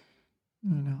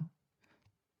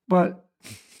 But,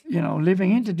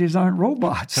 living entities aren't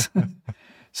robots.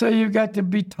 So you've got to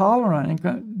be tolerant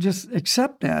and just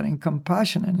accept that and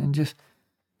compassionate and just,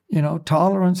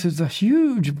 tolerance is a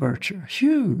huge virtue,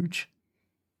 huge,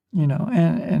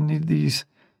 and these,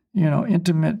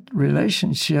 intimate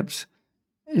relationships,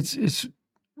 it's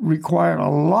required a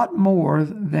lot more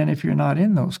than if you're not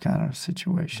in those kind of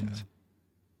situations,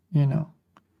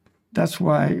 That's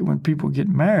why when people get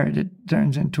married, it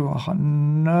turns into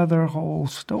another whole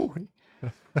story.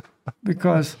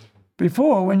 Because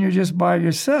before, when you're just by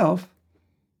yourself,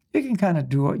 you can kind of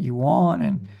do what you want.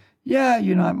 And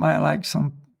I might like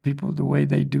some people the way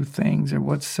they do things or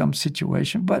what's some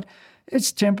situation, but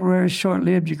it's temporary,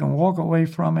 short-lived. You can walk away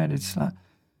from it. It's not.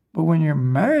 But when you're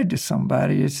married to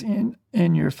somebody, it's in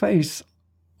your face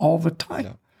all the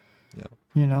time.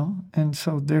 Yeah. And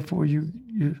so therefore you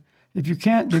if you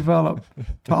can't develop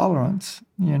tolerance,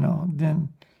 then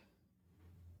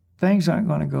things aren't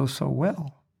going to go so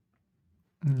well.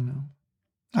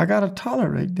 I got to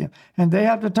tolerate them, and they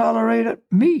have to tolerate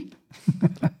me.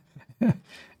 It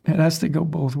has to go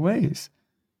both ways.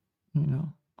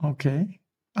 Okay,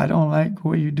 I don't like the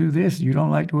way you do this. You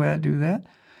don't like the way I do that.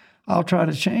 I'll try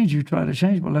to change. You try to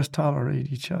change, but let's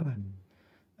tolerate each other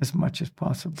as much as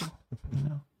possible.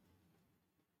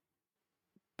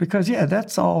 Because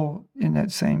that's all in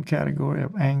that same category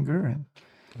of anger, and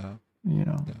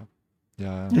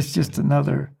it's just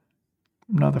another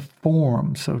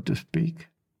form, so to speak.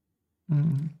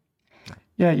 Mm-hmm.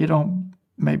 Yeah, you don't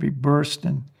maybe burst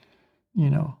and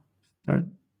start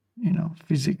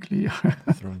physically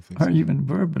or even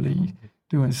verbally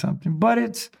doing something, but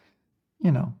it's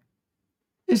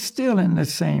it's still in the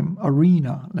same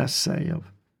arena, let's say,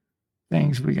 of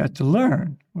things we got to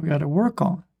learn, we got to work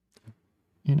on.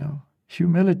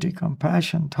 Humility,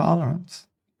 compassion, tolerance,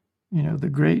 the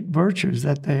great virtues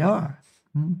that they are.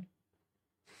 Mm-hmm.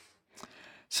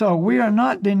 So we are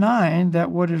not denying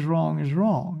that what is wrong is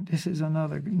wrong. This is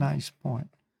another nice point.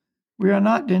 We are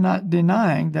not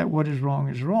denying that what is wrong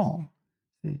is wrong.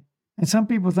 See? And some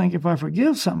people think if I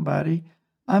forgive somebody,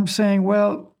 I'm saying,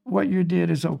 well, what you did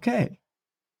is okay.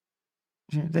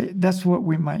 That's what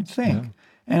we might think. Yeah.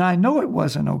 And I know it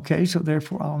wasn't okay, so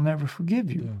therefore I'll never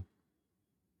forgive you. Yeah.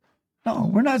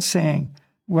 No, we're not saying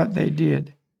what they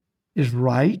did is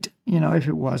right, if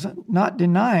it wasn't. Not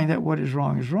denying that what is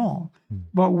wrong is wrong.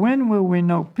 But when will we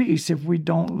know peace if we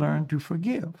don't learn to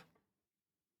forgive?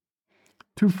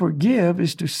 To forgive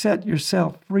is to set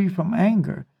yourself free from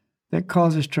anger that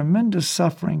causes tremendous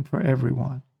suffering for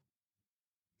everyone.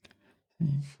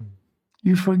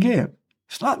 You forgive.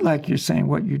 It's not like you're saying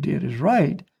what you did is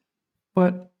right,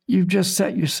 but you've just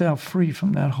set yourself free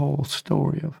from that whole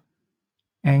story of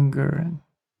anger and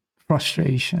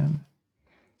frustration,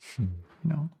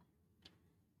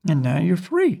 And now you're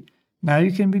free. Now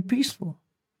you can be peaceful.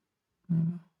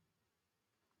 And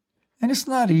it's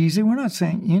not easy. We're not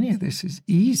saying any of this is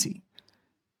easy,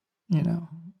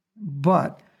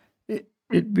 but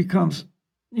it becomes,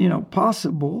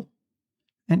 possible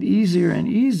and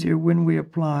easier when we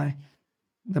apply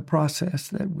the process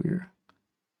that we're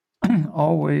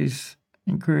always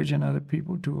encouraging other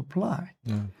people to apply.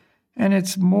 Yeah. And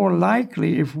it's more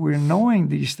likely if we're knowing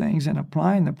these things and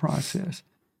applying the process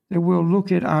that we'll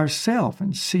look at ourselves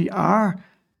and see our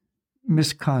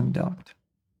misconduct.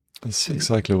 That's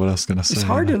exactly what I was going to say. It's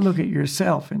hard to look at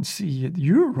yourself and see that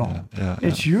you're wrong.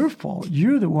 It's your fault.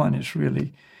 You're the one that's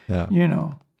really,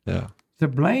 to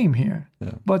blame here.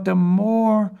 Yeah. But the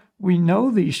more we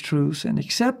know these truths and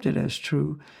accept it as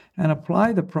true and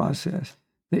apply the process,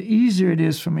 the easier it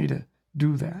is for me to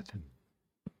do that.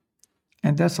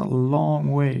 And that's a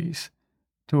long ways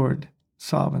toward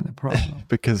solving the problem.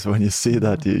 Because when you see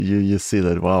that, you see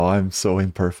that, wow, I'm so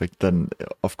imperfect. Then,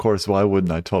 of course, why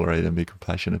wouldn't I tolerate and be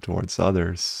compassionate towards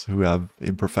others who have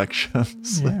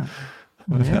imperfections? Yeah.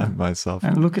 Myself.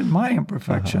 And look at my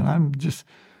imperfection. I'm just,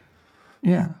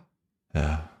 Yeah,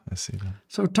 I see that.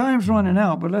 So time's running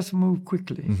out, but let's move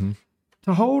quickly. Mm-hmm.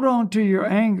 To hold on to your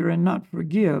anger and not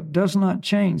forgive does not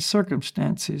change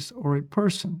circumstances or a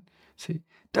person. See,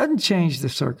 doesn't change the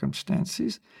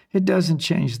circumstances. It doesn't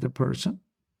change the person.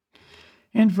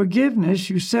 In forgiveness,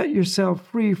 you set yourself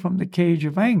free from the cage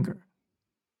of anger.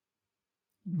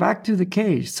 back to the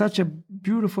cage, such a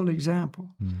beautiful example.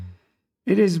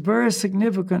 It is very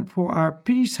significant for our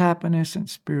peace, happiness, and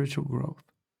spiritual growth.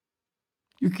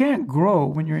 You can't grow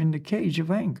when you're in the cage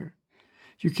of anger.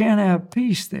 You can't have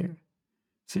peace there.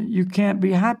 So you can't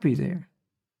be happy there.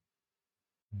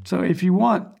 So if you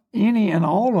want any and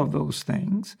all of those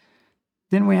things,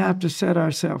 then we have to set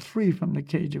ourselves free from the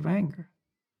cage of anger.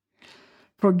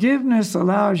 Forgiveness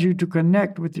allows you to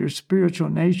connect with your spiritual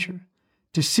nature,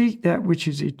 to seek that which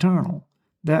is eternal,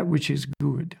 that which is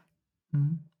good.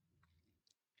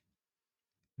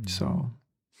 So,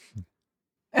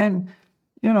 and,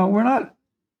 we're not,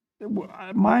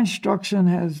 my instruction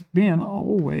has been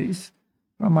always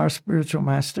from our spiritual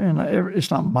master, and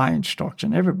it's not my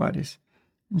instruction, everybody's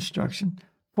instruction.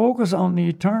 Focus on the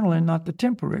eternal and not the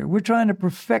temporary. We're trying to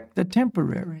perfect the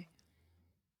temporary,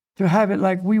 to have it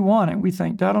like we want it. We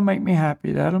think that'll make me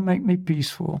happy, that'll make me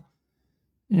peaceful,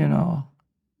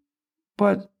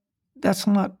 But that's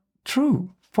not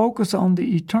true. Focus on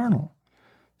the eternal,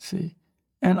 see?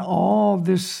 And all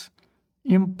this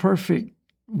imperfect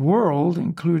world,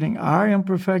 including our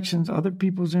imperfections, other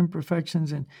people's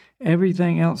imperfections, and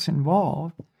everything else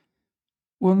involved,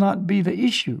 will not be the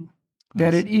issue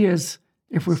that it is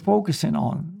if we're focusing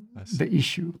on the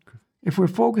issue. If we're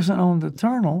focusing on the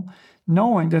eternal,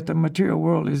 knowing that the material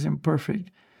world is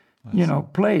imperfect,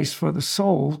 place for the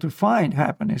soul to find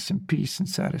happiness and peace and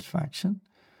satisfaction,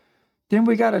 then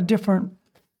we got a different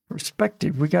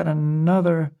perspective. We got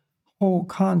another whole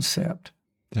concept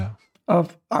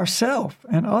of ourself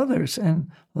and others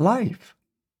and life.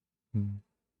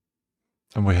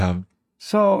 And we have...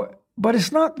 So, but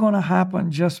it's not going to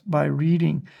happen just by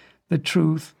reading the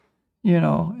truth,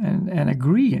 and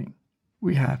agreeing.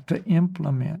 We have to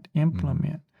implement,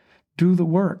 do the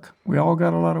work. We all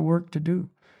got a lot of work to do.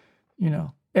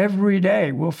 Every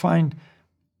day we'll find,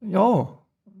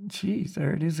 geez,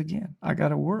 there it is again. I got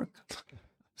to work.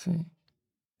 See?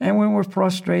 And when we're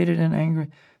frustrated and angry,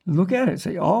 look at it and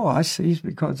say, I see it's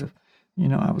because of,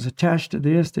 I was attached to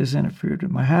this interfered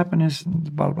with my happiness,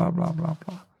 and blah, blah, blah, blah,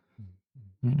 blah.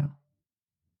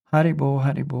 Haribo,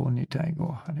 Haribo, Nitai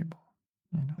go, Haribo.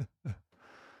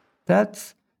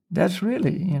 That's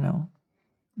really,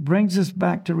 brings us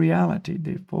back to reality.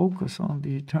 They focus on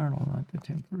the eternal, not the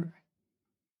temporary.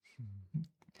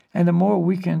 And the more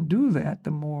we can do that,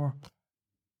 the more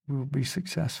we'll be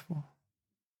successful.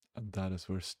 And that is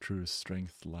where true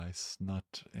strength lies,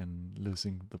 not in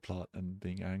losing the plot and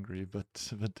being angry, but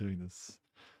doing this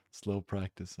slow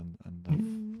practice and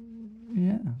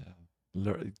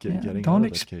getting out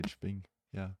of that cage, being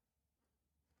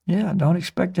don't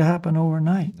expect to happen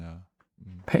overnight.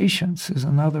 Patience is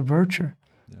another virtue.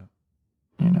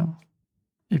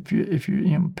 If you're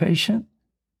impatient,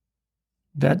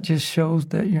 that just shows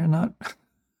that you're not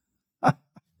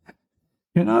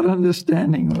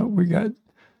understanding what we got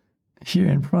here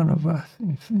in front of us,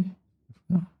 you see.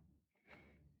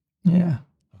 Yeah.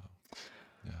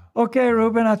 Okay,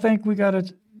 Ruben, I think we got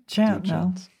a chant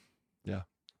now. Yeah.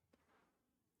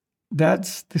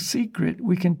 That's the secret.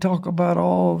 We can talk about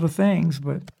all the things,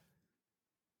 but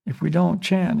if we don't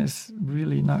chant, it's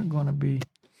really not going to be,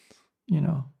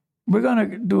 We're going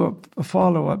to do a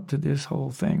follow-up to this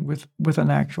whole thing with an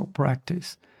actual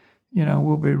practice.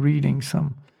 We'll be reading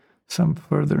some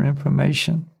further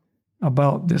information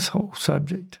about this whole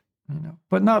subject,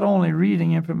 But not only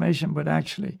reading information, but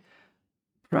actually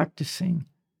practicing,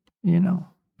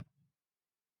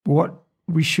 what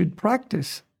we should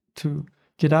practice to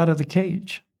get out of the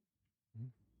cage.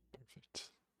 Perfect.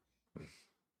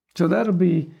 So that'll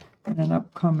be in an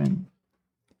upcoming,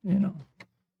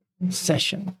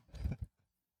 session.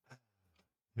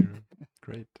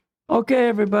 Great. Okay,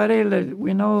 everybody,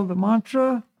 we know the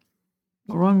mantra,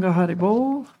 Oranga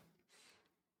Haribol.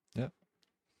 Yep.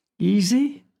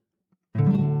 Easy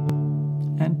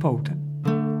and potent.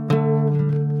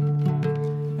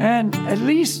 And at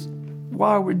least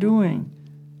while we're doing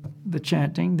the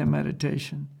chanting, the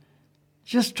meditation,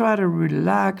 just try to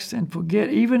relax and forget.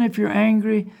 Even if you're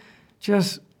angry,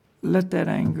 just let that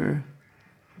anger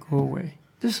go away.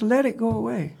 Just let it go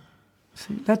away.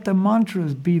 See, let the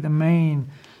mantras be the main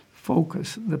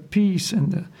focus, the peace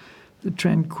and the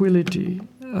tranquility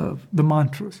of the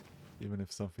mantras. Even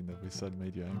if something that we said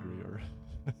made you angry or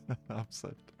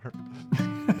upset.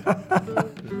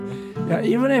 Yeah,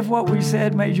 even if what we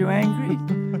said made you angry,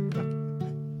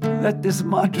 let this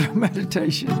mantra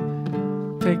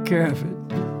meditation take care of it.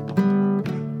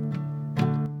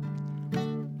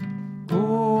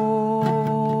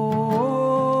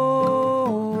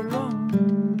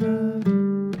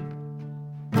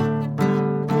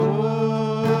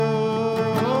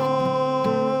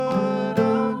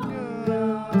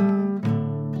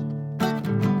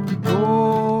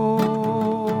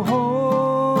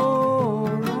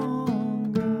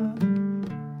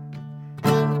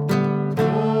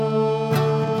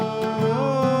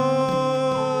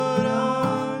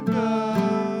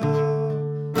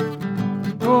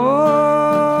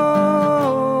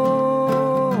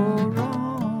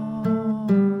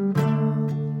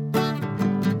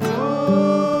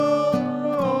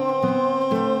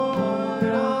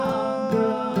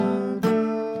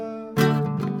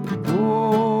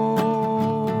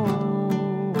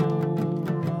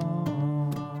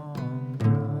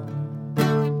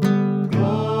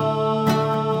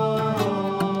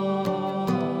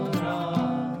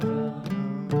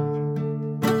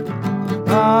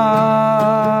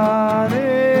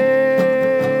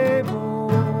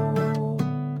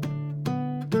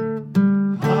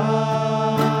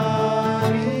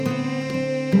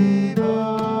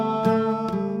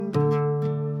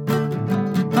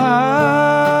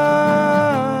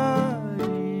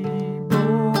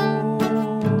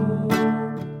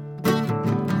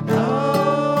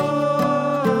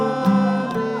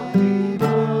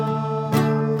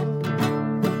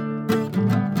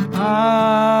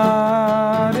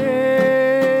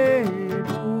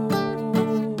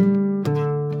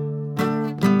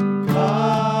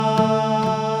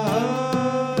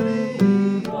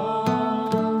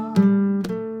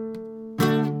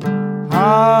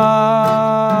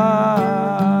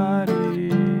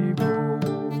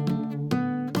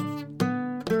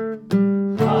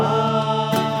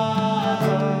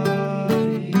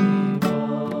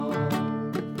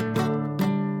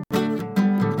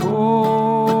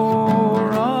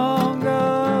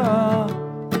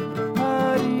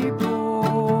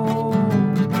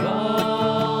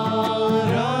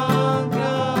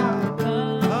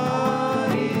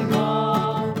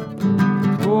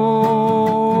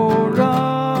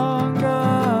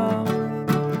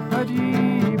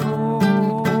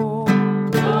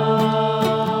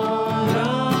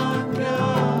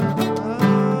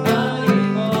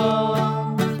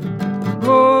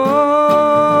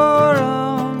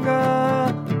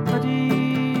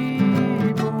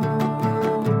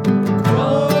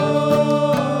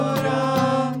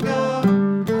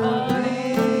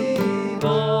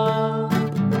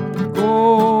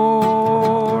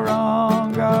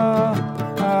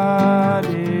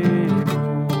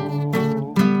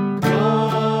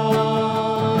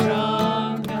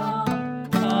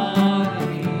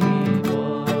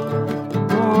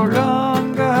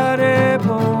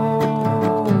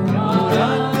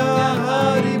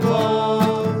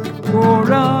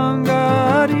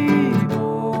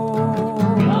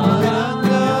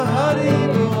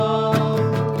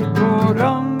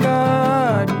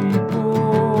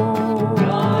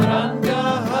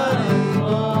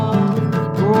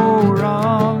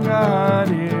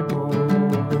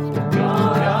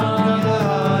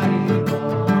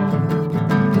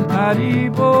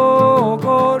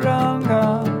 Goranga,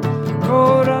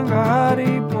 Goranga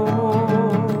Haribo,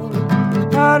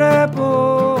 Haribo,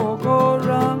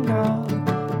 Goranga,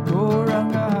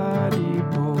 Goranga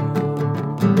Haribo.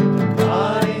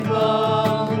 Haribo,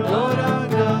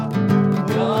 Goranga,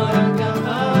 Goranga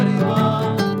Haribo.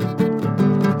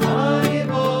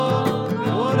 Haribo,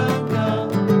 Goranga,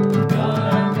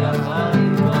 Goranga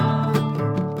Haribo.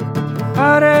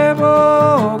 Haribo,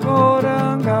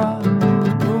 Goranga,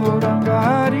 Goranga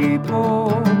Haribo.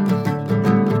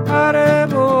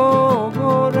 Haribo,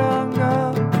 Goranga,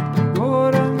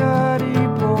 Goranga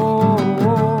Haribo.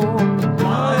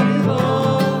 Haribo,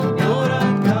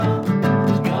 Goranga,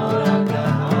 Goranga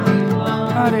Haribo.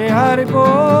 Hare Haribo.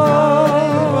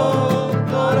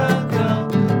 Goranga,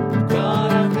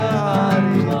 Goranga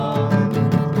Haribo.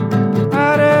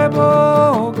 Haribo,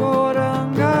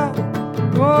 Goranga,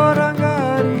 Goranga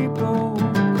Haribo.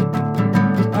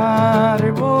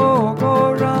 Haribo,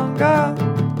 Goranga,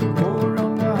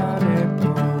 Goranga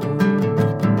Haribo.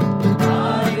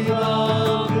 Haribo,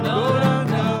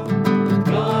 Goranga,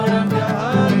 Goranga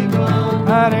Haribo.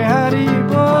 Hare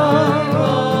Haribo.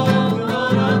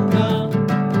 Goranga,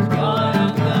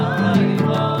 Goranga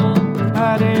Haribo.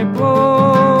 Haribo,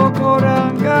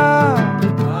 Goranga,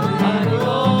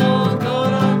 Haribo,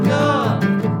 Goranga,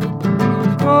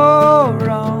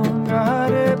 Goranga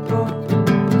Haribo.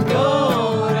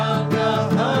 Goranga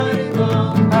Haribo.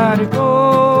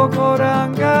 Haribo,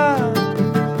 Goranga,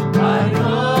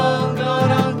 Haribo,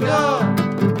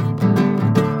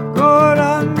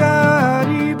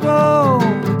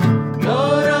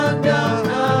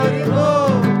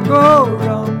 Goranga, Goranga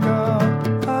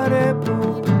Haribo.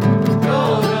 Goranga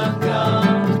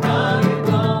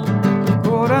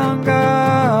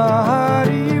Haribo. Goranga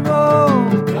Haribo. Goranga Haribo. Goranga Haribo.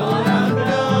 Goranga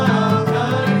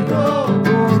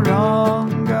Haribo.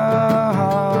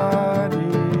 Goranga Haribo.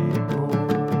 Goranga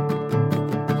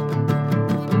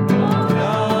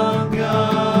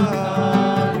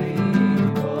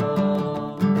Haribo.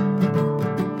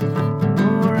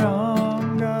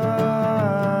 Goranga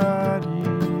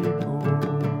Haribo.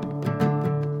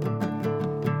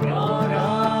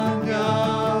 Goranga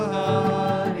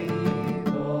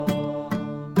Haribo.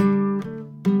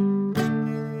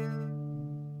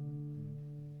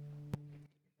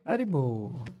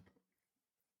 Haribo.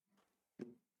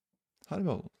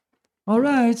 Haribo. All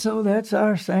right, so that's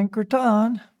our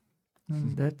Sankirtan.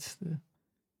 And that's the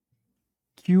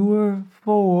cure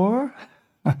for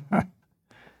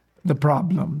the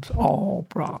problems, all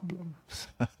problems.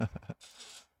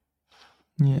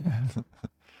 Yeah.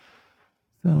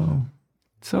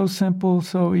 So simple,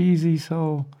 so easy,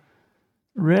 so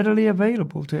readily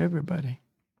available to everybody.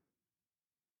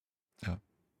 Yeah.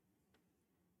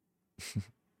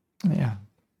 Yeah.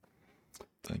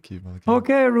 Thank you, Malcolm.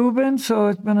 Okay, Ruben. So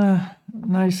it's been a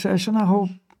nice session. I hope,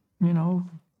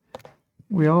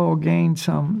 we all gained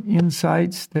some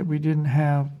insights that we didn't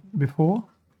have before.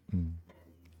 Mm.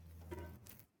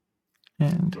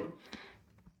 And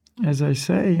as I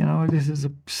say, this is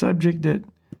a subject that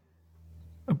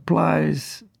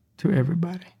applies to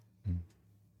everybody. Mm.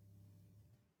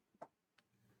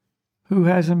 Who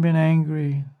hasn't been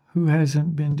angry? Who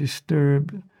hasn't been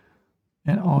disturbed?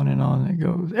 And on it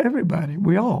goes. Everybody,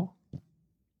 we all.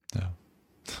 Yeah.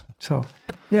 So,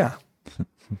 yeah.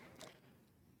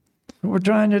 What we're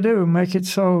trying to do, make it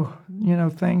so,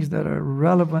 things that are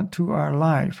relevant to our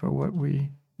life are what we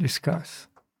discuss.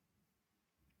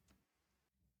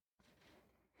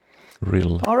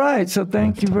 Real. All right, so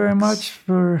thank you very topics. much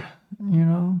for,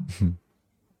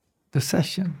 the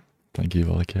session. Thank you,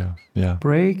 Valkia. Yeah.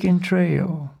 Break and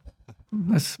trail.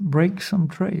 Let's break some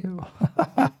trail.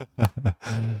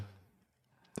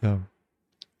 Yeah.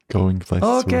 Going places. we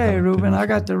Okay, haven't Ruben, been I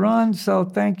got before. to run, so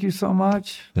thank you so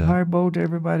much. Yeah. Haribo to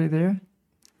everybody there.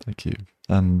 Thank you.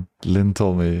 And Lynn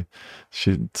told me,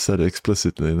 she said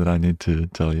explicitly that I need to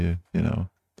tell you,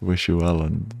 wish you well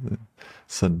and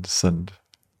send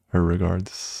her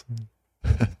regards.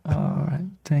 All right,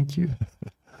 thank you.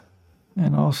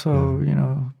 And also,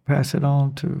 pass it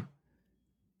on to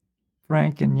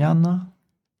Frank and Janna.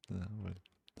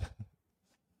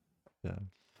 Yeah.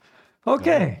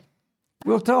 Okay,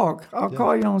 we'll talk. I'll Yeah.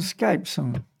 call you on Skype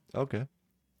soon. Okay.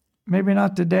 Maybe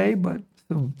not today, but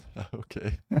soon.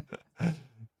 Okay.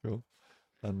 Cool.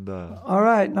 And All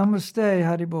right, namaste,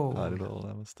 Haribo. Haribo,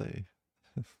 namaste.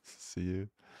 See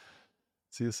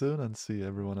you soon, and see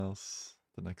everyone else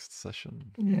the next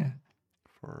session Yeah.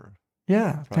 for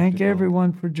Yeah, thank Practical.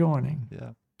 everyone for joining.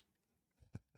 yeah.